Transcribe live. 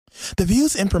The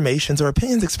views, informations, or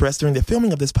opinions expressed during the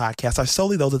filming of this podcast are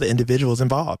solely those of the individuals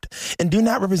involved and do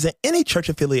not represent any church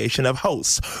affiliation of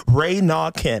host Ray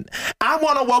Naw Kent. I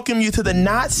want to welcome you to the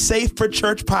Not Safe for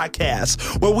Church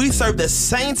podcast, where we serve the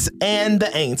saints and the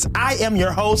ain'ts. I am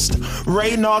your host,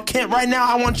 Ray Naw Kent. Right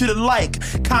now, I want you to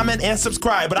like, comment, and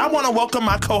subscribe, but I want to welcome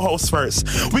my co-hosts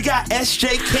first. We got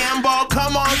SJ Campbell,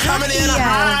 come on, coming in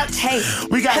hot. Hey.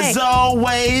 We got Zoe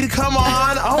Wade, come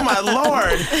on. Oh, my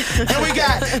Lord. And we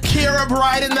got Kira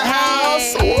Bright in the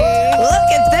house. Woo.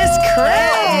 Look at this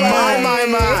crowd. My.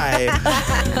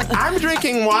 I'm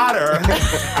drinking water.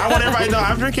 I want everybody to know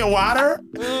I'm drinking water,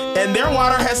 and their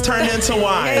water has turned into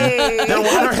wine. Their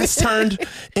water has turned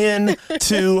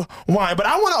into wine. But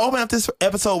I want to open up this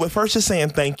episode with first just saying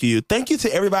thank you. Thank you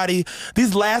to everybody.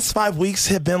 These last 5 weeks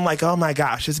have been like, oh my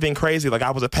gosh, it's been crazy. Like,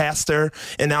 I was a pastor,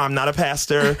 and now I'm not a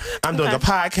pastor. I'm doing a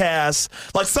podcast.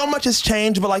 Like, so much has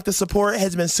changed, but like the support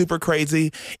has been super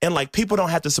crazy. And like, people don't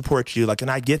have to support you. Like, and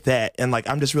I get that. And like,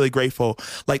 I'm just really grateful.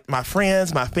 Like, my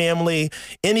friends, my family,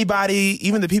 anybody,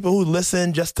 even the people who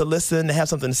listen just to listen, to have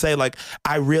something to say. Like,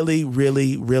 I really,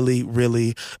 really, really,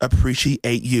 really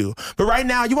appreciate you. But right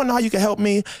now, you want to know how you can help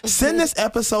me? Send this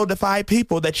episode to 5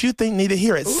 people that you think need to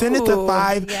hear it. Send it to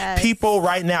 5 people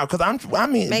right now. Because I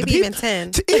mean, maybe even 10.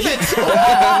 Even 10.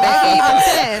 Maybe even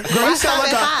 10. Girl, you sound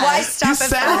like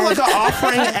an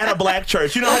offering at a black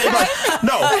church. You know how they like,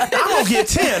 no, I'm going to give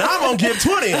 10. I'm going to give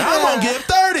 20. I'm going to give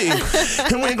 30.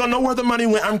 And we ain't going to know where the money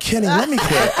went. I'm kidding. Let me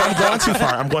quit. I'm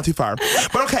going too far.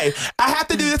 But okay, I have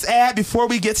to do this ad before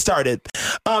we get started.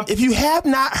 If you have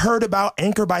not heard about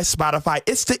Anchor by Spotify,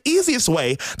 it's the easiest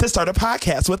way to start a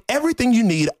podcast with everything you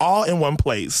need all in one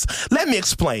place. Let me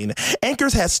explain. Anchor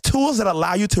has tools that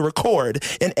allow you to record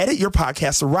and edit your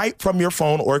podcast right from your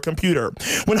phone or computer.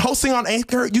 When hosting on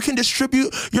Anchor, you can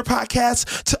distribute your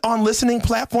podcast on listening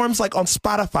platforms like on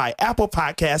Spotify, Apple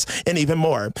Podcasts, and even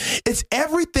more. It's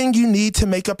everything you need to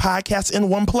make a podcast in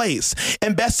one place.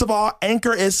 And best of all,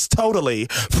 Anchor is totally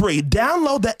free.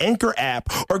 Download the Anchor app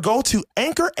or go to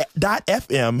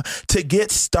anchor.fm to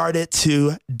get started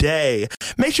today.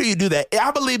 Make sure you do that.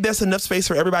 I believe there's enough space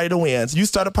for everybody to win. You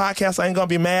start a podcast, I ain't going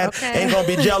to be mad, ain't going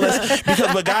to be jealous,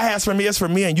 because what God has for me is for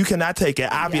me, and you cannot take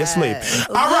it, obviously. Yes.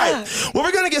 All right. Well,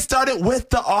 we're going to get started with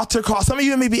the altar call. Some of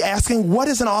you may be asking, what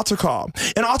is an altar call?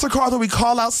 An altar call is where we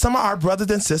call out some of our brothers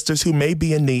and sisters who may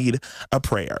be in need of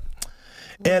prayer.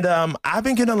 And I've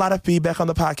been getting a lot of feedback on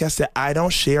the podcast that I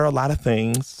don't share a lot of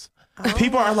things.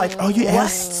 People are like, oh, you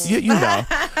asked, you know.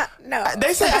 No.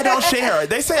 They say I don't share.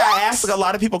 They say I ask a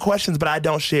lot of people questions, but I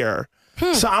don't share.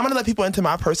 So I'm going to let people into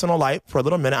my personal life for a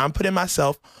little minute. I'm putting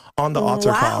myself on the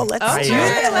altar call. Let's do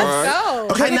it. Let's go.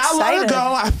 Okay, not long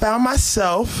ago, I found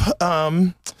myself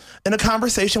in a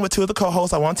conversation with 2 of the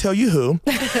co-hosts. I won't tell you who.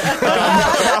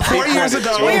 About 4 years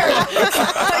ago.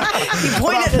 He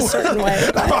pointed a certain way.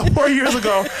 About 4 years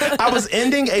ago, I was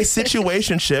ending a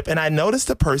situationship, and I noticed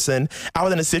the person I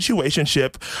was in a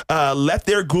situationship left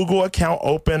their Google account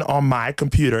open on my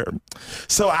computer.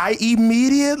 So I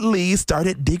immediately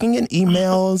started digging in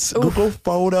emails, Google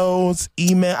Photos,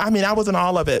 email. I mean, I was in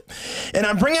all of it. And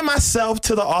I'm bringing myself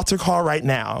to the altar call right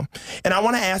now. And I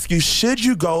want to ask you, should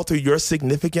you go through your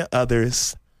significant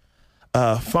other's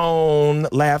phone,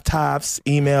 laptops,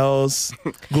 emails,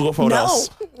 Google Photos?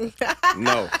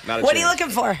 No, not a What chance. are you looking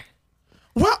for?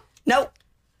 Well, No.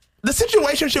 the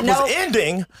situationship was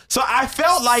ending, so I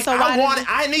felt like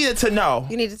I needed to know.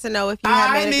 You needed to know if you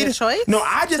had made a good choice? No,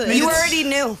 I just needed You already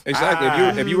knew. Exactly.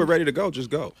 If you were ready to go, just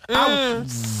go.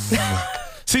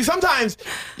 See, sometimes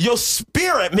your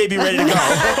spirit may be ready to go,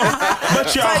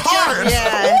 but your heart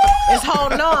is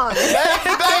holding on.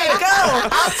 Can't go.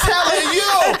 I'm telling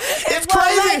you, it's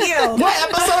crazy. What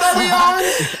episode are we on?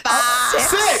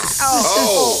 6.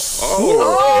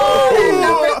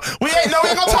 We ain't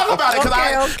gonna talk about it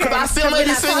because I still may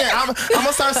be singing. I'm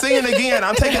gonna start singing again.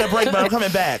 I'm taking a break, but I'm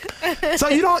coming back. So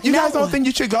you guys don't think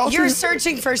you should go? You're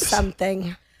searching for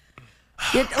something.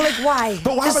 Like, why?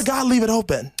 But why would God leave it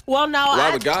open? Well, no.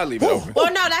 Why would God leave it open?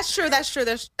 Well, no, that's true. That's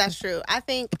true. I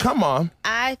think. Come on.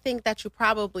 I think that you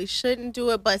probably shouldn't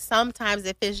do it, but sometimes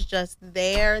if it's just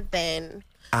there, then.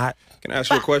 Can I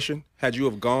ask you a question? Had you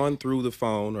have gone through the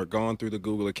phone or gone through the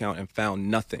Google account and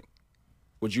found nothing,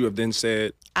 would you have then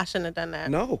said, I shouldn't have done that?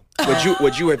 No.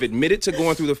 Would you have admitted to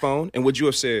going through the phone, and would you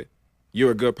have said,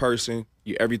 you're a good person,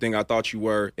 you're everything I thought you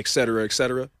were, et cetera, et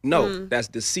cetera? No, that's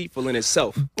deceitful in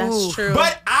itself. That's true.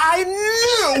 But I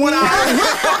knew when it was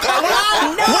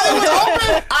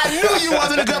open, I knew you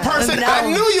wasn't a good person. No. I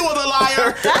knew you was a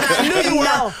liar. And I knew you were.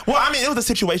 Well, I mean, it was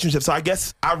a situationship, so I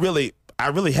guess I I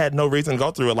really had no reason to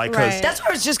go through it. Like, cause That's what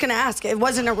I was just gonna ask. It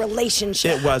wasn't a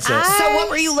relationship. it wasn't. So what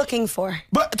were you looking for?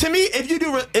 But to me, if you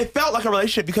do, it felt like a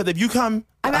relationship because if you come,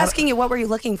 I'm asking you, what were you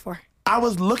looking for? I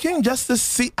was looking just to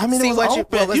see. I mean, See it was what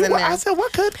open. was in there. I said,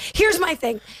 what could? Here's my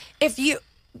thing.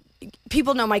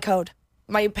 People know my code,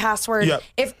 my password. Yep.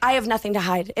 If I have nothing to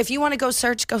hide. If you want to go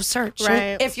search, go search.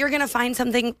 Right. If you're going to find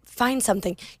something, find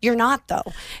something. You're not, though.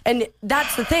 And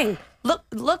that's the thing.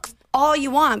 Look all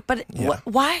you want, but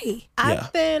why?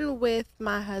 I've been with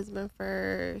my husband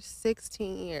for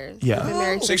 16 years. Yeah. We've been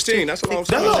married 16. That's a long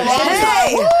time. That's a long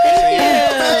Hey.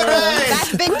 time.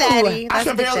 That's Big Daddy. I That's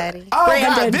can Big barely. Daddy. Oh,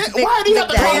 God. Why do you have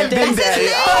to call him Big Daddy?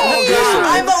 Oh, God.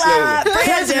 I'm allowed.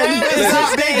 Brandon. It's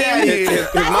not Big Daddy.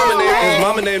 His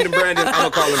mama named him Brandon. I'm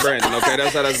gonna call him Brandon. Okay,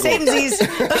 that's how that's going.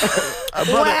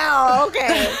 Samesies. Wow.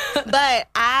 Okay. But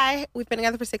we've been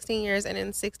together for 16 years, and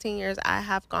in 16 years, I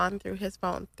have gone through his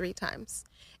phone 3 times,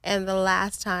 and the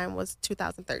last time was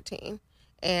 2013.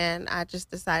 And I just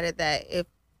decided that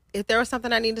if there was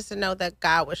something I needed to know, that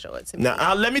God would show it to me.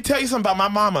 Now, let me tell you something about my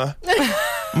mama.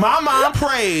 My mom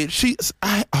prayed.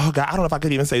 Oh, God, I don't know if I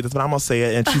could even say this, but I'm going to say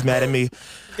it, and she's mad at me.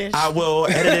 I will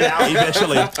edit it out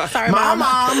eventually. Sorry, my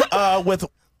Mom. with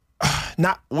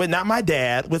not my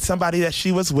dad, with somebody that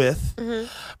she was with,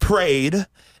 prayed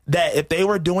that if they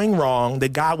were doing wrong,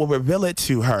 that God would reveal it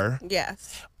to her,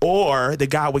 Yes. or that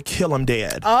God would kill him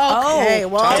dead. Okay.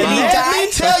 Well, Did he Let die?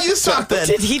 me tell you something.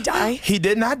 Did he die? He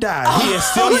did not die. He is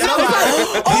still yet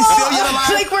alive. He's still yet alive.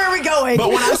 Like, where are we going? But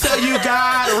when I tell you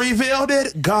God revealed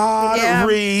it, God Yeah.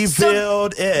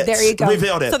 revealed it. there you go.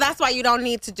 Revealed it. so that's why you don't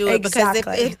need to do it, Exactly.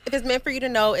 because if it's meant for you to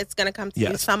know, it's going to come to you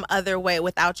Yes. some other way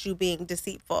without you being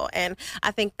deceitful. And I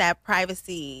think that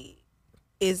privacy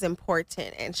is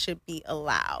important and should be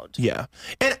allowed. Yeah.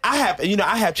 And I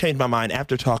have changed my mind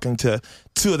after talking to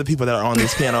 2 of the people that are on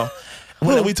this panel.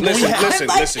 When we Listen.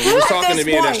 had- You was talking to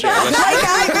me in that chair.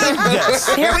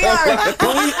 Yes. Here we are.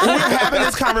 when we were having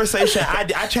this conversation,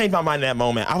 I changed my mind in that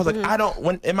moment. I was like,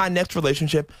 in my next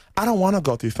relationship, I don't want to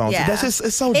go through phones. Yeah. That's just,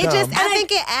 it's so It dumb. just, I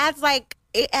think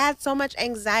it adds so much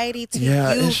anxiety to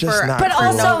Yeah, you it's just for not But cool.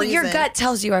 also, no your reason. gut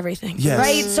tells you everything, Yes.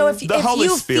 right? So if The Holy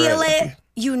you Spirit. feel it,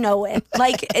 you know it.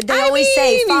 Like they I always mean,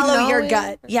 say, you follow know your it.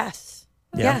 gut. Yes.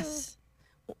 Yeah. Yes.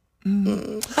 All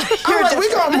right,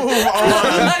 we're going to move on.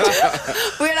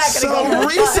 We're not going to So go there.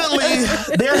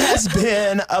 recently, there has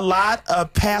been a lot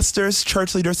of pastors,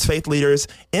 church leaders, faith leaders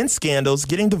in scandals,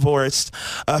 getting divorced,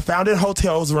 found in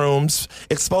hotels rooms,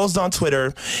 exposed on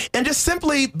Twitter, and just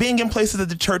simply being in places that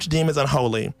the church deems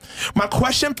unholy. My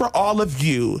question for all of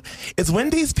you is, when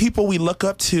these people we look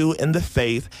up to in the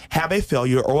faith have a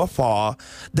failure or a fall,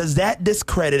 does that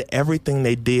discredit everything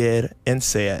they did and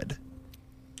said?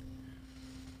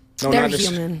 No, They're not just-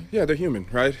 human. Yeah, they're human,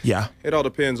 right? Yeah. It all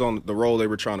depends on the role they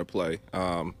were trying to play.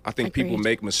 I think people Agreed.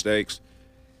 make mistakes.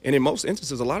 And in most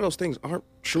instances, a lot of those things aren't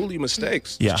truly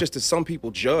mistakes. Yeah. It's just that some people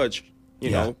judge,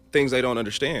 you Yeah. know, things they don't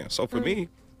understand. So for me,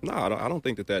 no, I don't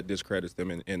think that discredits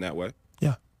them in that way.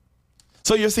 Yeah.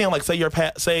 So you're saying, like,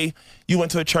 say you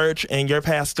went to a church and your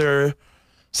pastor,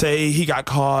 say he got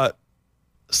caught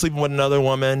sleeping with another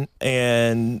woman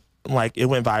and like it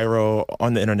went viral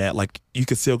on the internet, like you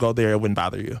could still go there, it wouldn't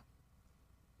bother you.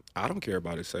 I don't care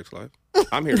about his sex life.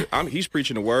 I'm here. He's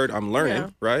preaching the word. I'm learning, Yeah.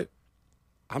 right?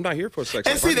 I'm not here for a sex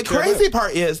And life. see, I the can care crazy less.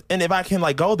 part is, and if I can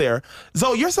like go there,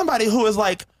 Zoe, you're somebody who is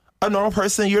like a normal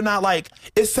person. You're not like,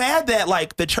 it's sad that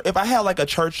like if I had like a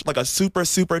church, like a super,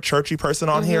 super churchy person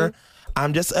on here,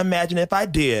 I'm just imagining if I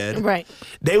did, Right.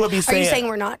 they would be Are saying, you saying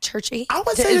we're not churchy? I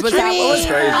would say Was the that what was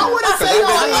church. crazy. I wouldn't say y'all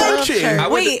are churchy. church. I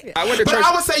went Wait. to But church.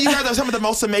 I would say you guys are some of the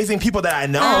most amazing people that I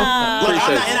know.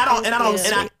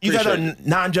 You guys are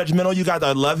non-judgmental. You guys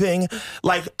are loving.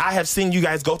 Like, I have seen you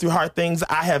guys go through hard things.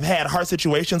 I have had hard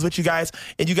situations with you guys,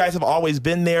 and you guys have always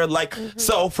been there. Like,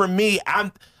 so for me, I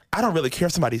don't really care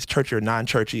if somebody's churchy or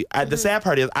non-churchy. The sad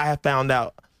part is I have found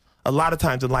out a lot of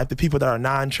times in life the people that are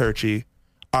non-churchy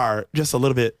are just a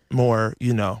little bit more,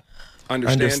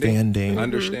 understanding.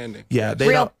 Understanding. Yeah,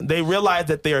 they realize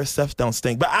that their stuff don't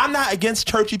stink. But I'm not against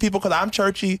churchy people because I'm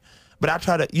churchy. But I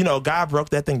try to, God broke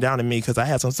that thing down in me because I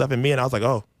had some stuff in me and I was like,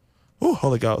 oh, ooh,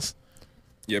 Holy Ghost.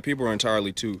 Yeah, people are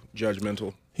entirely too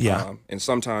judgmental. Yeah. And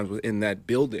sometimes within that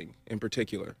building in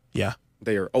particular, Yeah,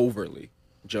 they are overly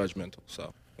judgmental.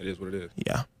 So it is what it is.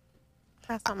 yeah,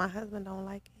 That's why my husband don't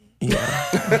like it.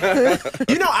 yeah.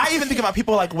 I even think about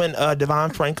people like when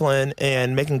Devon Franklin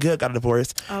and Megan Good got a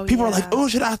divorce. Oh, People are yeah. like, oh,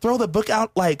 should I throw the book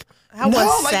out? Like, That was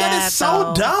no, like that sad, is so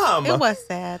though. dumb. It was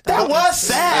sad. That though. was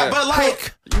sad, but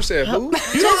like, You said who?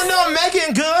 You don't know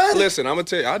Megan Good? Listen, I'm gonna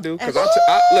tell you, I do because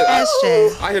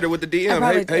SJ. I hit her with the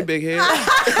DM. Hey, big head.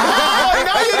 Oh,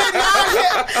 no, you did not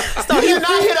hit. So he did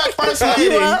not hit up First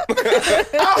Lady.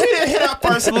 Oh, he didn't hit up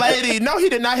First Lady. No, he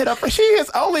did not hit up. She has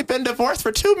only been divorced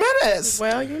for 2 minutes.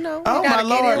 Well, you know. Oh, my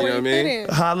Lord. You know what I mean?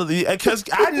 Hallelujah. Because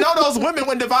I know those women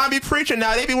when Devon be preaching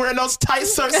now, they be wearing those tight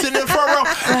shirts sitting in the front row.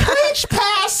 Preach,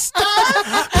 Pastor.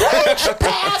 Preach,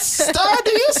 Pastor.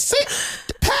 Do you see?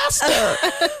 Pastor.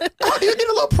 Oh, do you need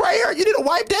a little prayer? You need to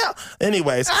wipe down.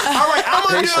 Anyways, all right, I'm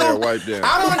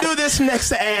gonna do this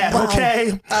next ad,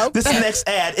 okay? This next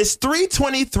ad is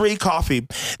 323 Coffee.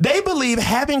 They believe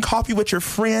having coffee with your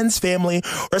friends, family,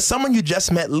 or someone you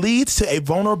just met leads to a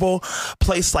vulnerable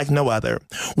place like no other.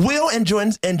 Will and Jen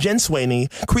Swaney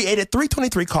created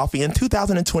 323 Coffee in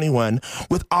 2021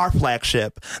 with our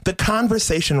flagship, the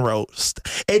Conversation Roast,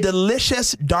 a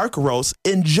delicious dark roast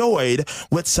enjoyed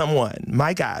with someone.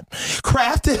 My God.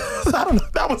 Crafted, I don't know,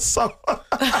 that was so,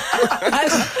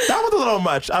 that was a little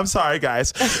much. I'm sorry,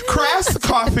 guys. Crafts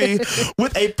coffee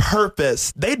with a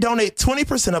purpose. They donate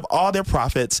 20% of all their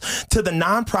profits to the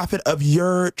nonprofit of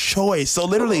your choice. So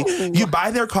literally, you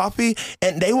buy their coffee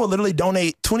and they will literally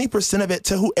donate 20% of it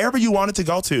to whoever you want it to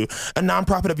go to, a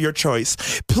nonprofit of your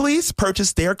choice. Please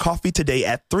purchase their coffee today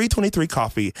at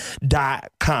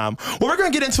 323coffee.com. Well, we're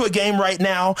going to get into a game right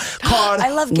now called I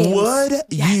love games. Would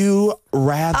You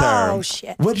Rather? Oh,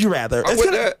 shit. Would you rather? I'm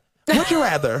with that. Would you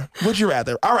rather? Would you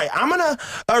rather? All right, I'm going to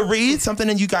read something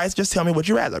and you guys just tell me would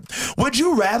you rather. Would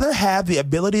you rather have the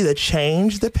ability to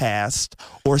change the past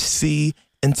or see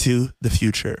into the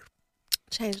future?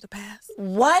 Change the past.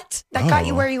 What? That got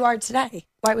you where you are today.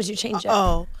 Why would you change it?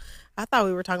 Oh, I thought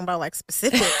we were talking about like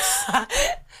specifics.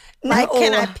 Like,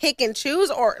 can I pick and choose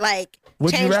or like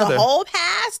Would you change the rather? whole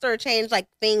past or change like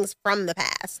things from the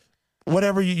past?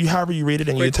 Whatever you however you read it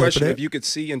and you Quick interpret question: it. if you could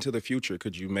see into the future,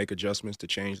 could you make adjustments to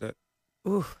change that?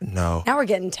 Ooh. No. Now we're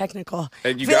getting technical.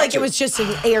 And I you feel got like to. it was just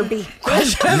an A or B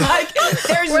question. Like,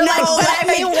 there's We're no, like, I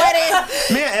mean, what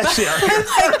if? Me and SJ are here.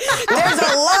 There's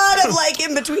a lot of like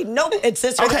in between. Nope, it's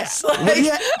this or Okay. this. Would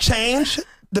you change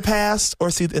the past or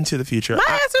see into the future?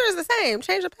 My answer is the same.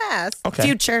 Change the past. Okay.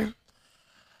 Future.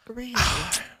 Really?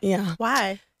 Yeah.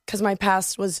 Why? Because my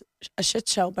past was a shit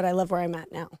show, but I love where I'm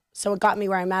at now. So it got me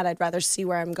where I'm at. I'd rather see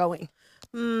where I'm going.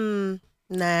 Nah.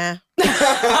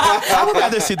 I would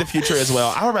rather see the future as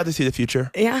well. I would rather see the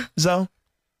future. Yeah. Zoe?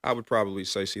 I would probably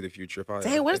say see the future if I.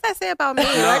 Hey, what does that say about me?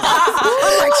 Girl,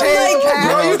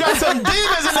 you got some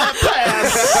demons in that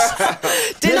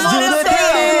past. Didn't want to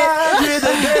say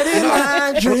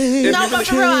it. No, but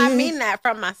for real, I mean that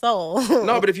from my soul.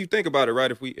 No, but if you think about it,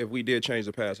 right? If we did change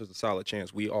the past, there's a solid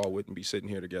chance we all wouldn't be sitting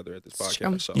here together at this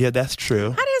podcast. So. Yeah, that's true.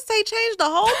 I didn't say change the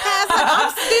whole past. Like,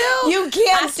 I'm still. You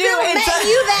can't I do still it. met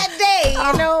you that day.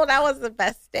 You know, that was the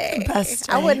best day. Best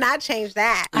I day. would not change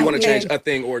that. You want to mean- change a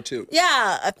thing or two?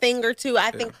 Yeah, a thing or two.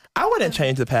 I think I wouldn't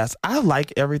change the past. I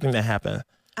like everything that happened.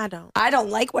 I don't. I don't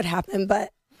like what happened,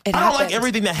 but it I don't like happened.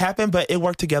 everything that happened, but it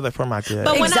worked together for my good.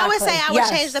 But when I would Exactly. say I would Yes.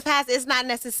 change the past, it's not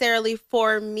necessarily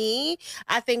for me.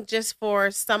 I think just for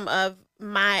some of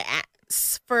my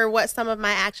for what some of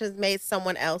my actions made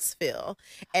someone else feel,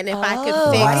 and if I could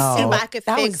Oh, fix, I see. if I could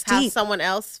That fix was how deep. someone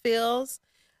else feels,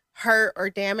 hurt or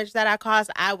damage that I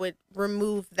caused, I would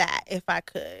remove that if I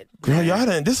could. Girl, y'all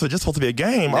didn't. This was just supposed to be a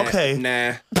game. Okay.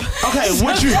 Nah. Okay.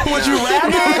 Would you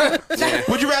rather?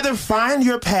 Would you rather find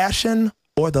your passion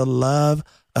or the love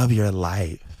of your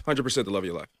life? 100% the love of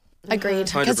your life. Agreed.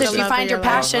 100%. Because if you Love find your your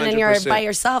life. passion and you're 100%. by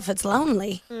yourself, it's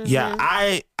lonely. Yeah,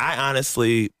 I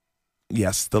honestly,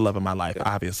 yes, the love of my life,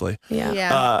 obviously. Yeah.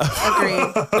 Yeah,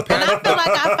 agreed. And I feel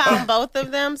like I found both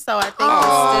of them, so I think it's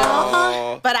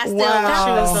still. But I still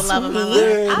Wow. choose the love of my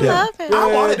life. I love him. I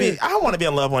want to be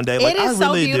in love one day. Like, It is I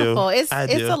so really beautiful. do. It's I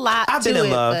it's do. a lot I've to been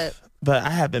in it, love, but I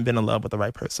haven't been in love with the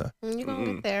right person. but you're gonna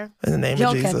get there. In the name You'll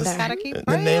of get Jesus. there. Gotta keep In the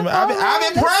praying. name of, I've been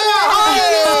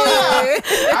praying.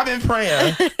 I've been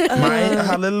praying.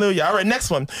 Hallelujah. All right, next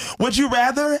one. Would you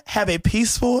rather have a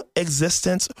peaceful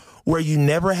existence where you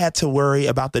never had to worry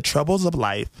about the troubles of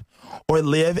life, or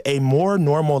live a more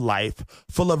normal life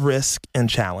full of risk and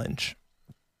challenge?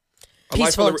 A life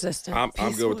Peaceful full of- existence.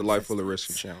 I'm good with the life full of risk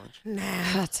and challenge.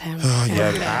 That's him. Oh,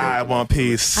 yeah, I want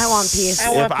peace. I want peace.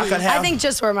 If I could have, I think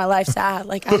just where my life's at,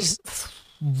 like I just,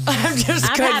 I'm just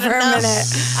I've good had for a enough. minute.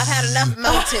 I've had enough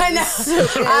mountains. I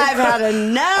know. I've had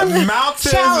enough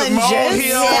Mountains, challenges. molehills,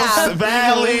 Yeah.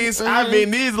 valleys. I mean,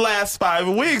 these last 5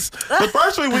 weeks, the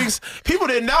first 3 weeks, people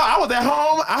didn't know. I was at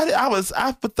home.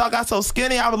 I thought I got so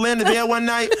skinny. I was laying in the bed one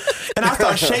night, and I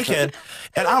started shaking.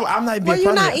 And I'm not being Were you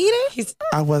funny. not eating? He's,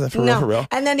 I wasn't for no. real.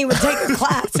 And then he would take a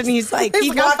class, and he's like, he'd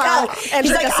like, walk I'm out, fine. And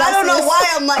he's drink like, a I don't know Celsius.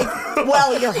 why. I'm like,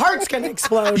 well, your heart's gonna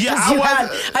explode. Yeah, 'cause I you had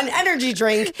wasn't- an energy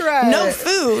drink, Right. no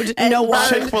food, no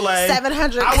water. Chick-fil-A.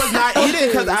 700 I was not eating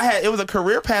because it was a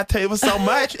career path. It was so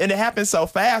much, and it happened so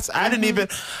fast. I didn't even.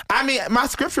 I mean, my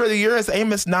scripture of the year is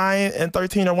Amos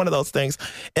 9:13 or one of those things,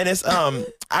 and it's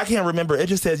I can't remember. It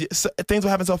just says things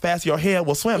will happen so fast your head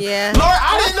will swim. Yeah. Lord,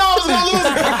 I didn't know I was gonna lose.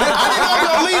 I didn't know I was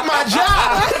gonna leave my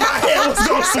job. My head was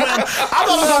gonna swim. I thought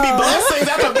it was gonna be blessings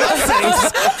after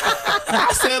blessings.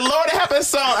 I said, Lord, it happened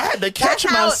so. I had to catch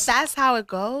myself. That's how it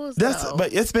goes. though.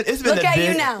 But it's been Look a at you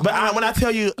big, now. But when I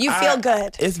tell you, You feel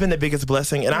good. It's been the biggest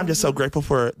blessing, and I'm just so grateful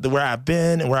for where I've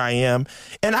been and where I am.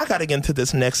 And I got to get into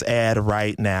this next ad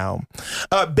right now.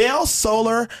 Bell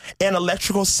Solar and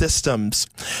Electrical Systems.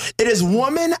 It is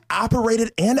woman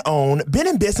operated and owned. Been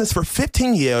in business for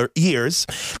 15 years.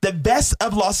 The best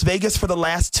of Las Vegas for the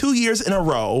last 2 years in a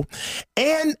row,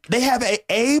 and they have a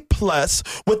A+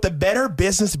 with the Better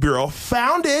Business Bureau.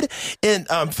 Founded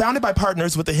by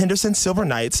partners with the Henderson Silver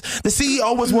Knights. The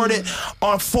CEO was worded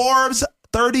on Forbes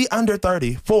 30 under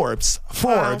 30. Forbes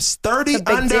 30 It's a big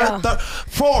under deal. 30.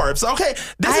 Forbes. Okay,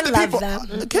 this I is the love people.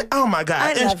 them. Oh my God!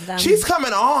 I And love them. She's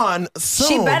coming on soon.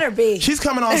 She better be. She's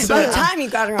coming on By soon. the time you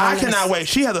got her on I this. cannot wait.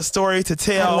 She has a story to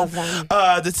tell. I love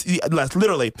them.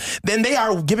 Literally. Then they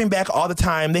are giving back all the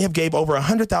time. They have gave over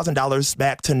 $100,000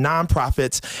 back to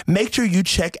nonprofits. Make sure you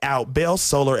check out Bell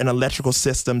Solar and Electrical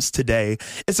Systems today.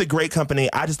 It's a great company.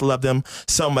 I just love them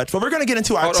so much. But we're going to get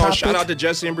into our Hold topic. on, shout out to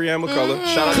Jesse and Brianne McCullough.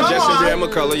 Shout out to Come Jesse on. and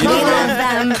Brianne McCullough. You Come know what I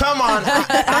on. mean? them. Come on.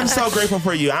 I'm so grateful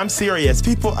for you. I'm serious.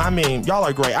 People, I mean, y'all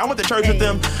are great. I went to church with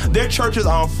them. Their church is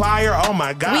on fire. Oh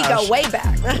my gosh. We go way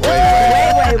back. way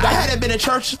I back. hadn't been in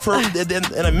church for in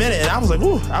a minute, and I was like,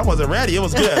 ooh, I wasn't ready. It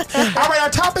was good. All right, our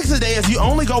topic today is you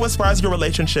only go as far as your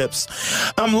relationships.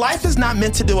 Life is not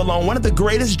meant to do alone. One of the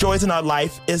greatest joys in our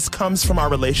life comes from our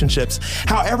relationships.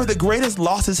 However, the greatest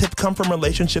losses have come from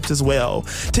relationships as well.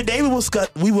 Today,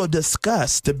 we will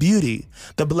discuss the beauty,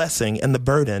 the blessing, and the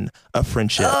burden of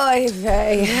friendship. Oy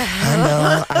vey.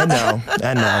 I know.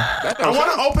 I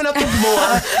want to open up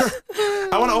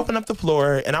the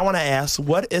floor. And I want to ask,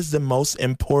 what is the most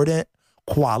important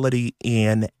quality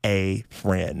in a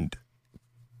friend?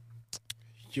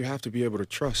 You have to be able to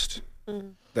trust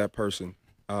that person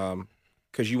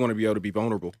because you want to be able to be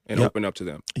vulnerable and Yep. open up to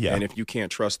them. Yeah. And if you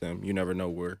can't trust them, you never know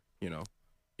where,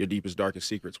 your deepest, darkest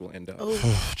secrets will end up.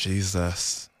 Oh,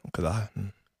 Jesus. Because I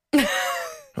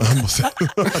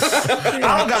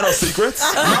don't got no secrets.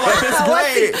 My life is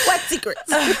great. What secrets?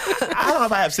 I don't know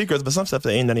if I have secrets, but some stuff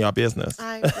that ain't none of y'all business.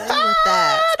 I agree with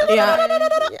that.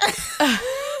 Yeah.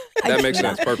 That makes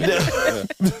sense. Perfect. Yeah.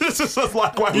 This is just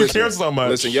like why you care so much.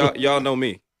 Listen, y'all know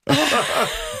me.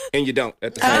 And you don't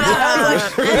at the same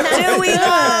time. Do we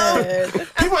know?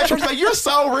 People at church are like, you're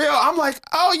so real. I'm like,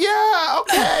 oh yeah,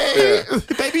 okay.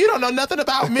 Baby, you don't know nothing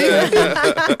about me.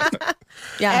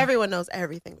 Yeah. Everyone knows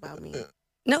everything about me.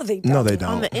 No, they don't. No, they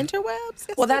On don't. the interwebs?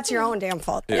 Yes, Well, they that's do. your own damn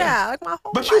fault. Yeah, like my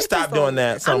whole But life you is stopped on doing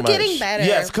there. that so I'm much. getting better.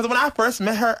 Yes, because when I first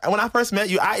met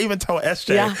you, I even told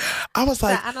SJ. Yeah. I was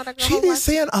like, I know that girl she whole be life.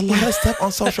 saying a lot of stuff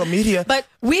on social media. But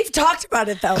we've talked about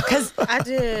it though, because I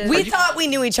did. we thought we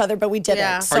knew each other, but we didn't.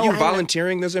 Yeah. So Are you I'm-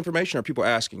 volunteering this information or are people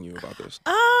asking you about this?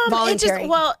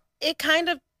 Volunteering. It kind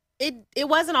of it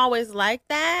wasn't always like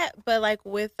that, but like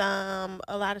with a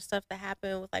lot of stuff that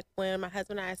happened with like when my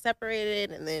husband and I separated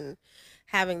and then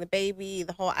having the baby,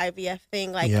 the whole IVF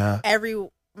thing, like Yeah.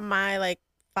 my like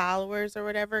followers or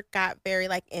whatever got very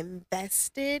like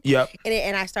invested Yep. in it,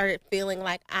 and I started feeling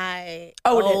like I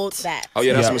Owed owed it. that. Oh,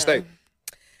 yeah, that's Yeah. a mistake.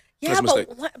 Yeah, That's a but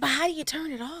mistake. but how do you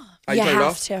turn it off? How You turn it have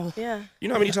off? to. Yeah. You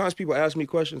know how many times people ask me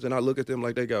questions and I look at them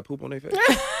like they got poop on their face?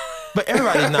 But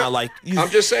everybody's not like you. I'm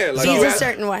just saying. Like, He's you a ask,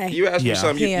 certain way. you ask Yeah. me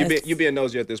something, He is. you being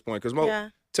nosy at this point. Because Yeah.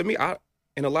 to me,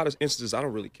 in a lot of instances, I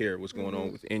don't really care what's going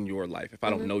on within your life if I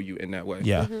don't know you in that way.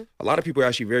 Yeah. A lot of people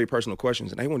ask you very personal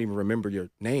questions and they won't even remember your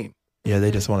name. Yeah,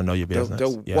 they just want to know your business.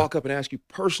 They'll Yeah. walk up and ask you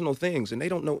personal things and they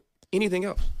don't know anything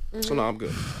else. So no, I'm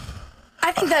good.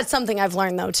 I think that's something I've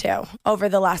learned though too over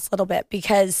the last little bit,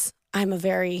 because I was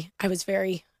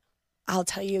very, I'll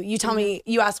tell you, you tell me,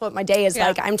 you ask what my day is Yeah.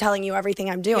 like, I'm telling you everything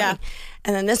I'm doing. Yeah.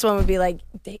 And then this one would be like,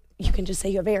 you can just say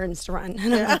you have errands to run.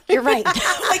 And I'm like, you're right.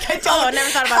 Like I don't Oh, I never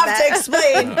thought about have that. to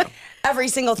explain every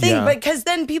single thing. Yeah. But because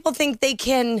then people think they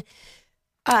can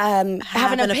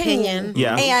have an opinion.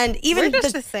 Yeah. And even We're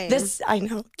just the same. this, I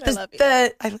know. I love you.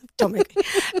 Don't make me.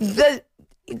 The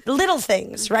little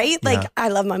things, right? Like, Yeah. I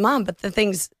love my mom, but the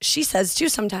things she says too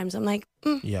sometimes, I'm like,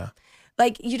 Yeah.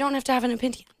 like, you don't have to have an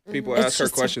opinion. People It's ask her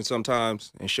just a- questions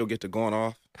sometimes, and she'll get to going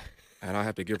off, and I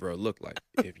have to give her a look like,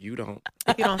 if you don't.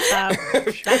 If you don't stop. My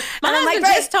I'm like, husband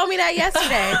right. just told me that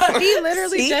yesterday. He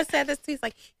literally See? just said this. He's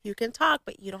like, you can talk,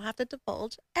 but you don't have to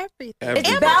divulge everything. It's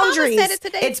And my mama boundaries. said it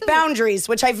today, It's too. boundaries,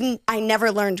 which I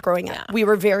never learned growing up. Yeah. We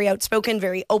were very outspoken,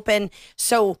 very open.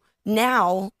 So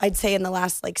now I'd say in the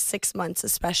last like 6 months,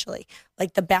 especially,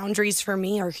 like the boundaries for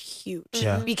me are huge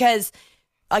Yeah. because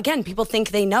again, people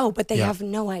think they know, but they Yeah. have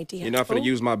no idea. You're not going to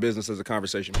use my business as a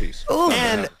conversation piece. Ooh,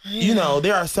 And,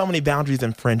 there are so many boundaries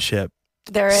in friendship.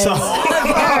 there is. So- There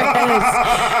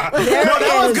No,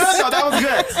 that was is. good, though. That was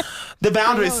good. The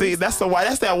boundaries, see, that's that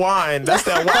wine. That's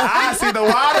that wine. I see the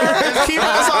water is keeping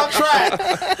us on track.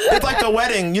 It's like the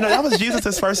wedding. That was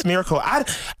Jesus' first miracle. I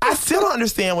still don't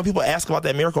understand when people ask about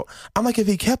that miracle. I'm like, if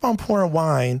he kept on pouring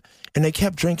wine and they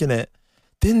kept drinking it,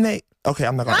 didn't they? Okay,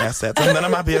 I'm not going to ask that. None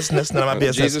of my business. None of my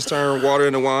business. Jesus turned water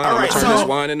into wine. All I'm right, going to turn so- this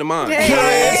wine into mine.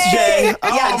 Kira SJ.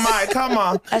 Oh, Yes. my. Come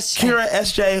on. SJ. Kira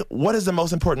SJ, what is the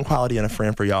most important quality in a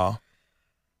friend for y'all?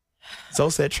 Zoe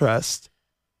said trust.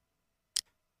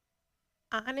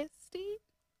 Honesty.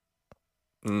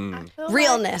 Mm. I feel like-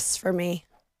 Realness for me.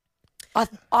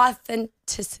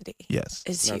 Authenticity Yes.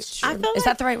 is That's huge. I feel Is like-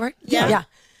 that the right word? Yeah. Yeah.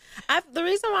 The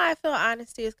reason why I feel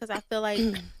honesty is because I feel like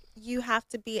you have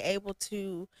to be able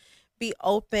to be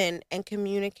open and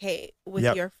communicate with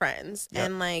Yep. your friends. Yep.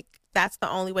 And like that's the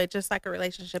only way, just like a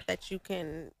relationship, that you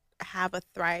can have a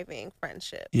thriving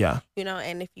friendship. Yeah.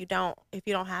 And if you don't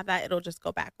have that, it'll just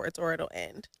go backwards or it'll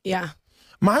end. Yeah.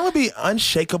 Mine would be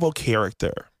unshakable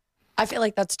character. I feel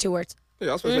like that's 2 words. Yeah,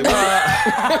 I was supposed to say,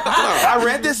 I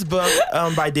read this book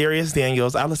by Darius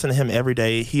Daniels. I listen to him every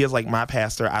day. He is like my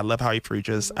pastor. I love how he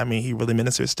preaches. I mean, he really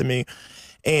ministers to me.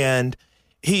 And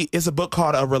it's a book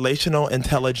called A Relational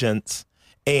Intelligence.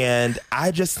 And I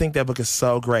just think that book is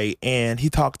so great. And he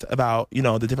talked about,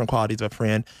 the different qualities of a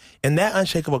friend. And that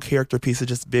unshakable character piece is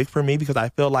just big for me because I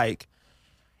feel like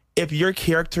if your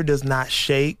character does not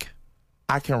shake,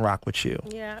 I can rock with you.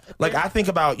 Yeah. Like I think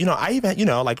about, I even,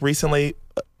 like recently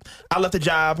I left a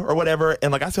job or whatever.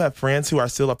 And like I still have friends who are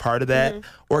still a part of that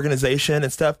organization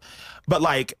and stuff. But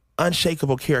like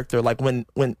unshakable character, like when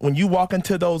you walk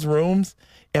into those rooms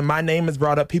and my name is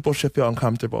brought up, people should feel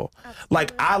uncomfortable. Absolutely.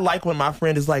 Like I like when my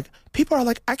friend is like, people are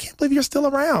like, I can't believe you're still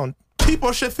around.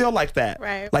 People should feel like that.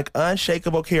 Right. Like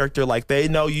unshakable character. Like they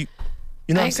know you.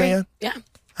 You know what I'm saying? Yeah.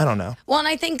 I don't know. Well, and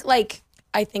I think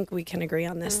we can agree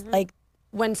on this. Like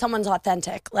when someone's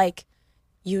authentic, like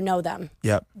you know them.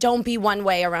 Yep. Don't be one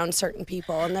way around certain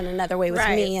people and then another way with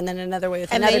Right. me and then another way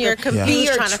with And another then you're girl. confused Be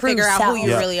your trying to true figure out who self.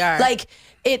 you really are. Like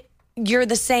you're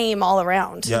the same all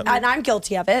around. Yep. And I'm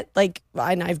guilty of it. Like,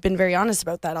 and I've been very honest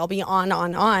about that. I'll be on.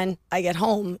 I get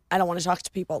home. I don't want to talk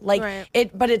to people. Like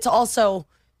Right. but it's also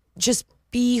just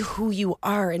be who you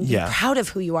are and be Yeah. proud of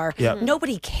who you are. Yep.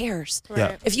 Nobody cares.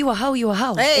 Yep. If you a hoe, you a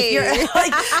hoe. Hey. If you're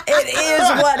like, it is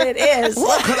what it is.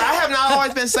 Because I have not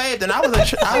always been saved, and I was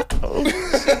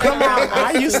come on.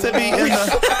 I used to be in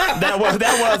the that was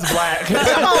black.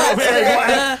 Very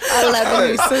black. I love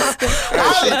you, sister.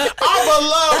 Our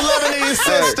beloved Lebanese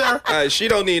sister. she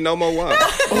don't need no more wine.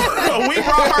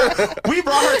 We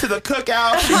brought her to the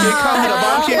cookout. She can come to the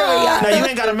barbecue. Now you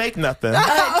ain't gotta make nothing.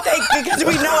 Because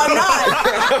we know I'm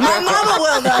not. My mama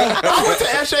will though. I went to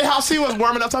SJ house. She was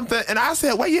warming up something, and I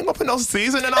said, "Wait, you ain't gonna put no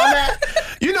seasoning on that?"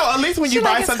 At least when you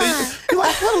buy like, something, it's you're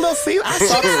like, "What a little season." She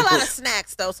got a lot of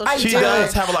snacks though, so She she's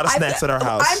does have a lot of snacks at her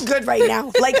house. I'm good right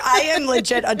now. Like I am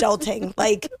legit adulting.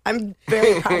 Like I'm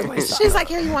very proud of myself. She's like,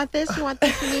 here, you want this? You want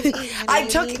this? You need to eat. I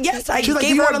took yes. I She's like,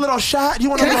 gave you her want a little shot? You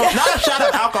want a little, not a shot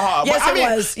of alcohol. Yes, but,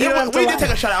 it was. You don't have to we lie. did take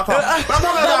a shot of alcohol. But I'm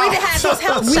talking about, we did have those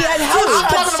health We shots. had health I'm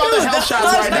shots talking about the too. health shots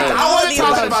right now. I wasn't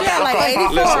talking about the Yeah, like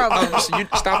alcohol. 84 of them. Listen, you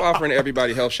stop offering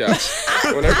everybody health shots.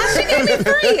 She gave me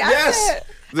free. Yes.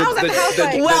 I was at the house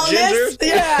like, the ginger.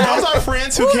 Yeah. Those are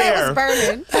friends who that care. was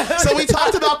burning. So we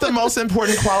talked about the most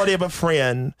important quality of a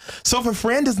friend. So if a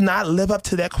friend does not live up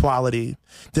to that quality,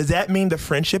 does that mean the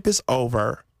friendship is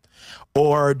over?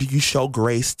 Or do you show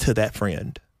grace to that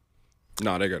friend?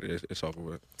 No, they got it. It's over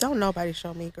with. Don't nobody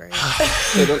show me grace.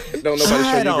 Don't nobody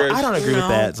show you grace. I don't agree with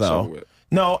that, It's over though. with.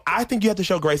 No, I think you have to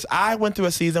show grace. I went through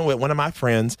a season with one of my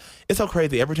friends. It's so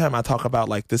crazy. Every time I talk about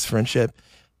like this friendship,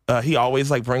 he always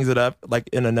like brings it up like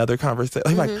in another conversation.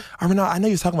 He's like, I know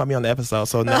you was talking about me on the episode,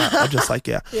 so now I'm just like,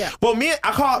 yeah. Well, me and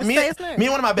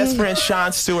one of my best friends,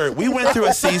 Sean Stewart, we went through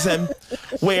a season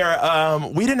where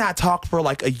we did not talk for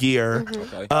like a year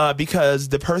because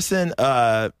the person,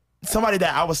 somebody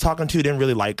that I was talking to didn't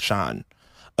really like Sean.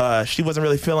 She wasn't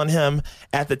really feeling him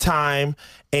at the time,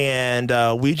 and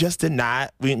we just did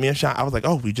not. Me and Sean, I was like,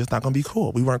 oh, we just not gonna be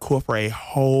cool. We weren't cool for a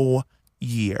whole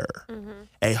year.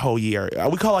 A whole year.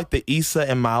 We call it like the Issa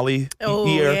and Molly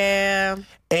year. Yeah.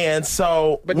 And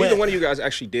so, but neither one of you guys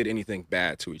actually did anything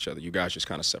bad to each other. You guys just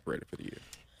kind of separated for the year.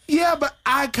 Yeah, but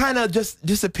I kind of just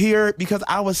disappeared because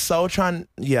I was so trying.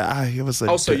 Yeah, it was.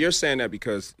 So you're saying that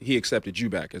because he accepted you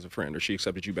back as a friend, or she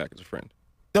accepted you back as a friend?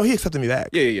 No, he accepted me back.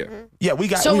 Yeah. Yeah, we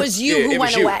got. So it was you who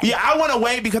went away. Yeah, I went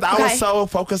away because I was so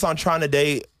focused on trying to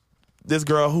date this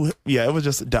girl who. Yeah, it was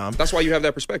just dumb. That's why you have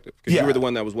that perspective, because you were the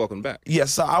one that was welcomed back. Yeah,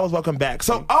 so I was welcomed back.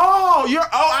 So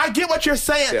I get what you're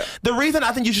saying. Yeah. The reason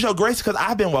I think you should show grace is because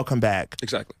I've been welcomed back.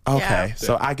 Exactly. Okay,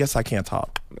 so I guess I can't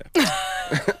talk. You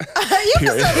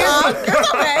can still talk. It's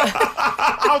okay.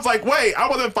 I was like, wait, I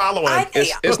wasn't following.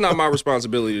 It's not my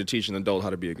responsibility to teach an adult how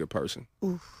to be a good person.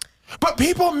 Oof. But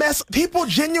people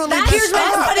genuinely Here's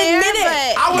mess up. But admit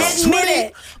it. I was admit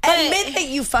it. Admit that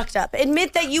you fucked up.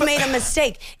 Admit that you made a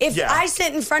mistake. If I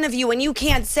sit in front of you and you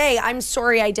can't say, I'm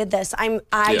sorry I did this,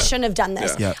 I shouldn't have done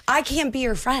this, I can't be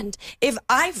your friend. If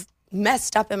I've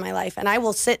messed up in my life and I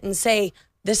will sit and say,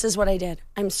 this is what I did.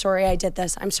 I'm sorry I did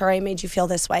this. I'm sorry I made you feel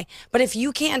this way. But if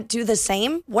you can't do the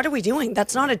same, what are we doing?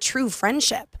 That's not a true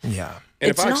friendship. Yeah.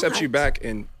 And if I accept you back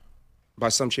and by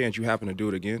some chance you happen to do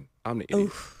it again, I'm the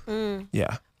idiot.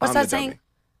 Yeah. What's that saying?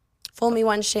 Fool me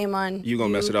once, shame on you. Gonna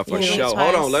mess it up for show.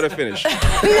 Hold on, let her finish. Fool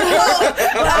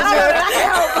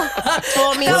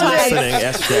me twice.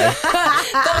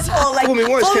 Those whole like, fool me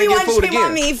once, shame again.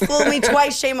 on me. Fool me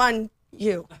twice, shame on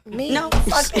you. Me? No,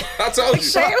 fuck me. I told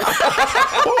you.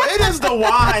 Well, it is the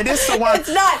wine. It's the wine. It's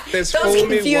not. It's Those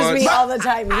confuse me all the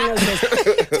time. He knows this.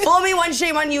 Fool me once,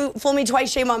 shame on you. Fool me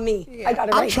twice, shame on me. Yeah. I got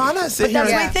it right. I'm trying to sit here.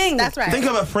 That's my thing. That's right. Think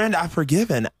of a friend I've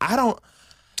forgiven.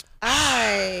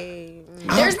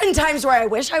 There's been times where I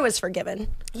wish I was forgiven.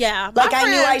 Yeah. Like I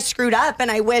knew I screwed up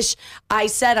and I wish I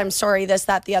said I'm sorry, this,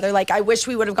 that, the other. Like I wish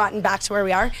we would have gotten back to where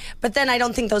we are. But then I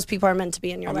don't think those people are meant to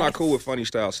be in your life. I'm not cool with funny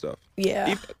style stuff.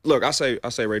 Yeah. Look, I say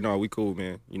right now, we cool,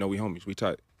 man. You know, we homies, we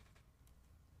tight.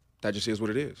 That just is what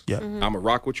it is. Yeah. I'm going to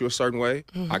rock with you a certain way.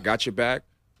 I got your back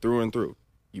through and through.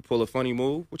 You pull a funny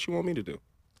move, what you want me to do?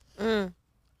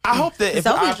 I hope that if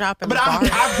Zoe's dropping the bars.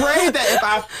 I pray that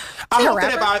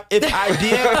if I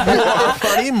did pull a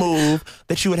funny move,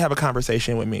 that you would have a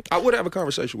conversation with me. I would have a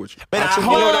conversation with you. But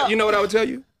you know what I would tell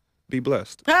you? Be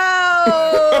blessed.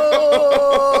 Oh,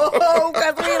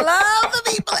 because we love to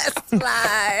be blessed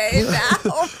live.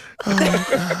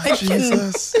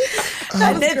 Jesus.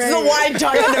 And it's the wine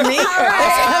talking to me.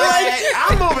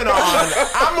 I'm moving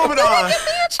on.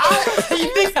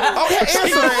 Okay, answer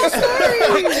it.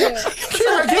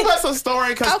 Kira, give us a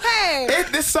story.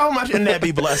 There's so much in that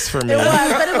be blessed for me. It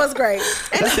was, but it was great.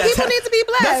 And people need to be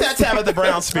blessed. That's that Tabitha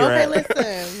Brown spirit. Okay,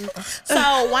 listen.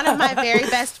 So one of my very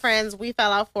best friends, we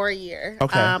fell out for a year.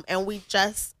 Okay. And we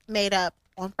just made up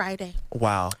on Friday.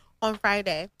 Wow. On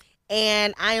Friday.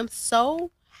 And I am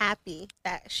so happy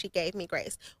that she gave me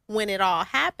grace. When it all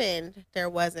happened, there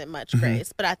wasn't much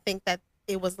grace, but I think that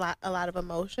it was a lot of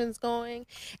emotions going,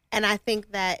 and I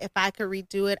think that if I could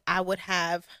redo it, I would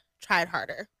have tried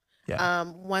harder. Yeah.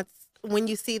 When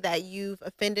you see that you've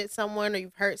offended someone or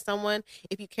you've hurt someone,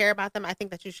 if you care about them, I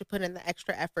think that you should put in the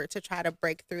extra effort to try to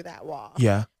break through that wall.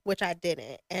 Yeah. Which I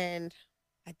didn't, and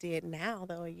I did now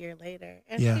though a year later,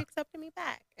 and she accepted me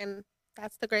back, and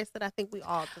that's the grace that I think we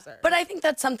all deserve. But I think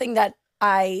that's something that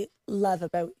I love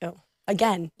about you.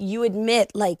 Again, you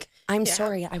admit, like, I'm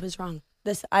sorry, I was wrong.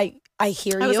 This, I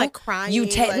hear you. I was like crying.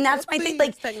 And that's my thing.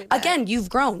 Like, again, you've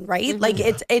grown, right? Like,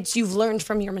 it's you've learned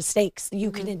from your mistakes.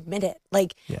 You can admit it.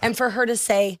 Like, and for her to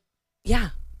say, yeah,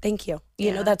 thank you.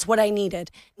 You know, that's what I needed.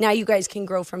 Now you guys can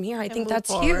grow from here. I think that's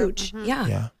forward. huge.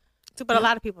 Yeah. But a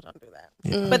lot of people don't do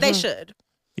that. But they should.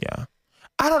 Yeah.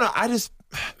 I don't know. I just,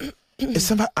 if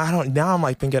somebody, now I'm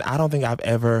like thinking, I don't think I've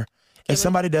ever, if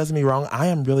somebody does me wrong, I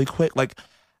am really quick. Like,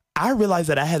 I realized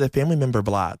that I had a family member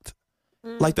blocked.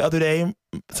 Like the other day,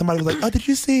 somebody was like, "Oh, did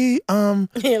you see your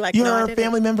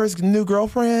family member's new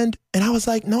girlfriend?" And I was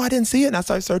like, "No, I didn't see it." And I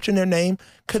started searching their name,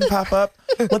 couldn't pop up.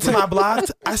 Went to my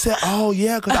blocked. I said, "Oh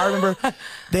yeah," because I remember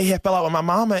they had fell out with my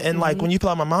mama, and like when you fell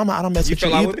out with my mama, I don't mess with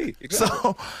you either. With me.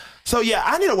 Exactly. So yeah,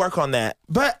 I need to work on that.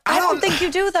 But I don't think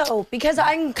you do though, because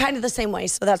I'm kind of the same way.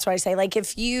 So that's why I say, like,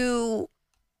 if you,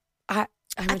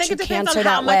 I think it depends on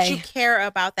how much you care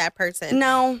about that person.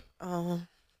 No. Oh.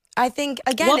 I think,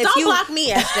 again, well, if don't you block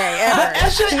me, SJ, ever.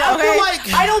 SJ, I feel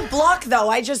like I don't block though.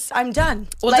 I'm done.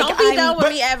 Well, like, don't be done with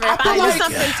me ever. If I do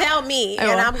something, tell me, and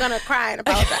I'm gonna cry and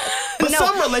apologize. But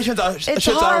some relationships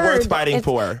are worth fighting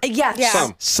for.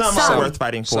 Yes. Some are worth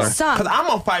fighting for. Because I'm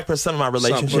gonna fight for some of my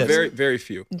relationships. But very, very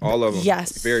few. All of them.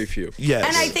 Yes. Very few. Yes.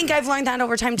 And I think I've learned that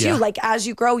over time too. Like as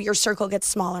you grow, your circle gets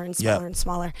smaller and smaller and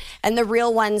smaller, and the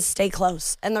real ones stay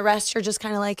close, and the rest are just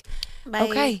kind of like,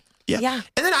 okay. Yeah.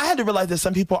 And then I had to realize that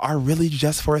some people are really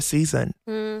just for a season.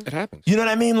 It happens. You know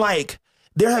what I mean? Like,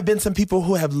 there have been some people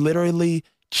who have literally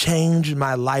changed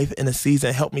my life in a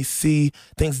season, helped me see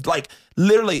things, like,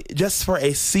 literally just for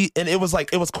a season. And it was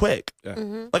quick. Yeah.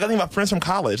 Like, I think about friends from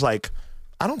college, like,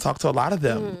 I don't talk to a lot of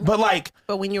them. But, like.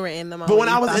 But when you were in the moment. But when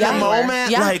I was in the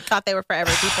moment, like. Thought they were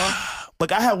forever people.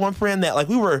 Like, I had one friend that, like,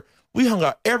 we hung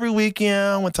out every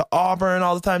weekend, went to Auburn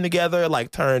all the time together, like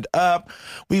turned up.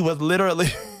 We was literally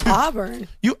Auburn.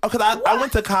 Because I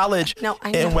went to college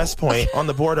in West Point on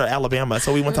the border of Alabama,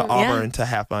 so we went to Auburn to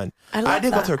have fun. I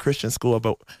did go to a Christian school,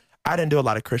 but I didn't do a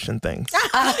lot of Christian things.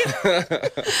 I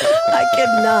could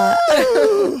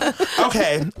not.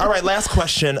 Okay, all right. Last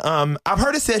question. I've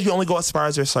heard it said you only go as far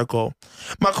as your circle.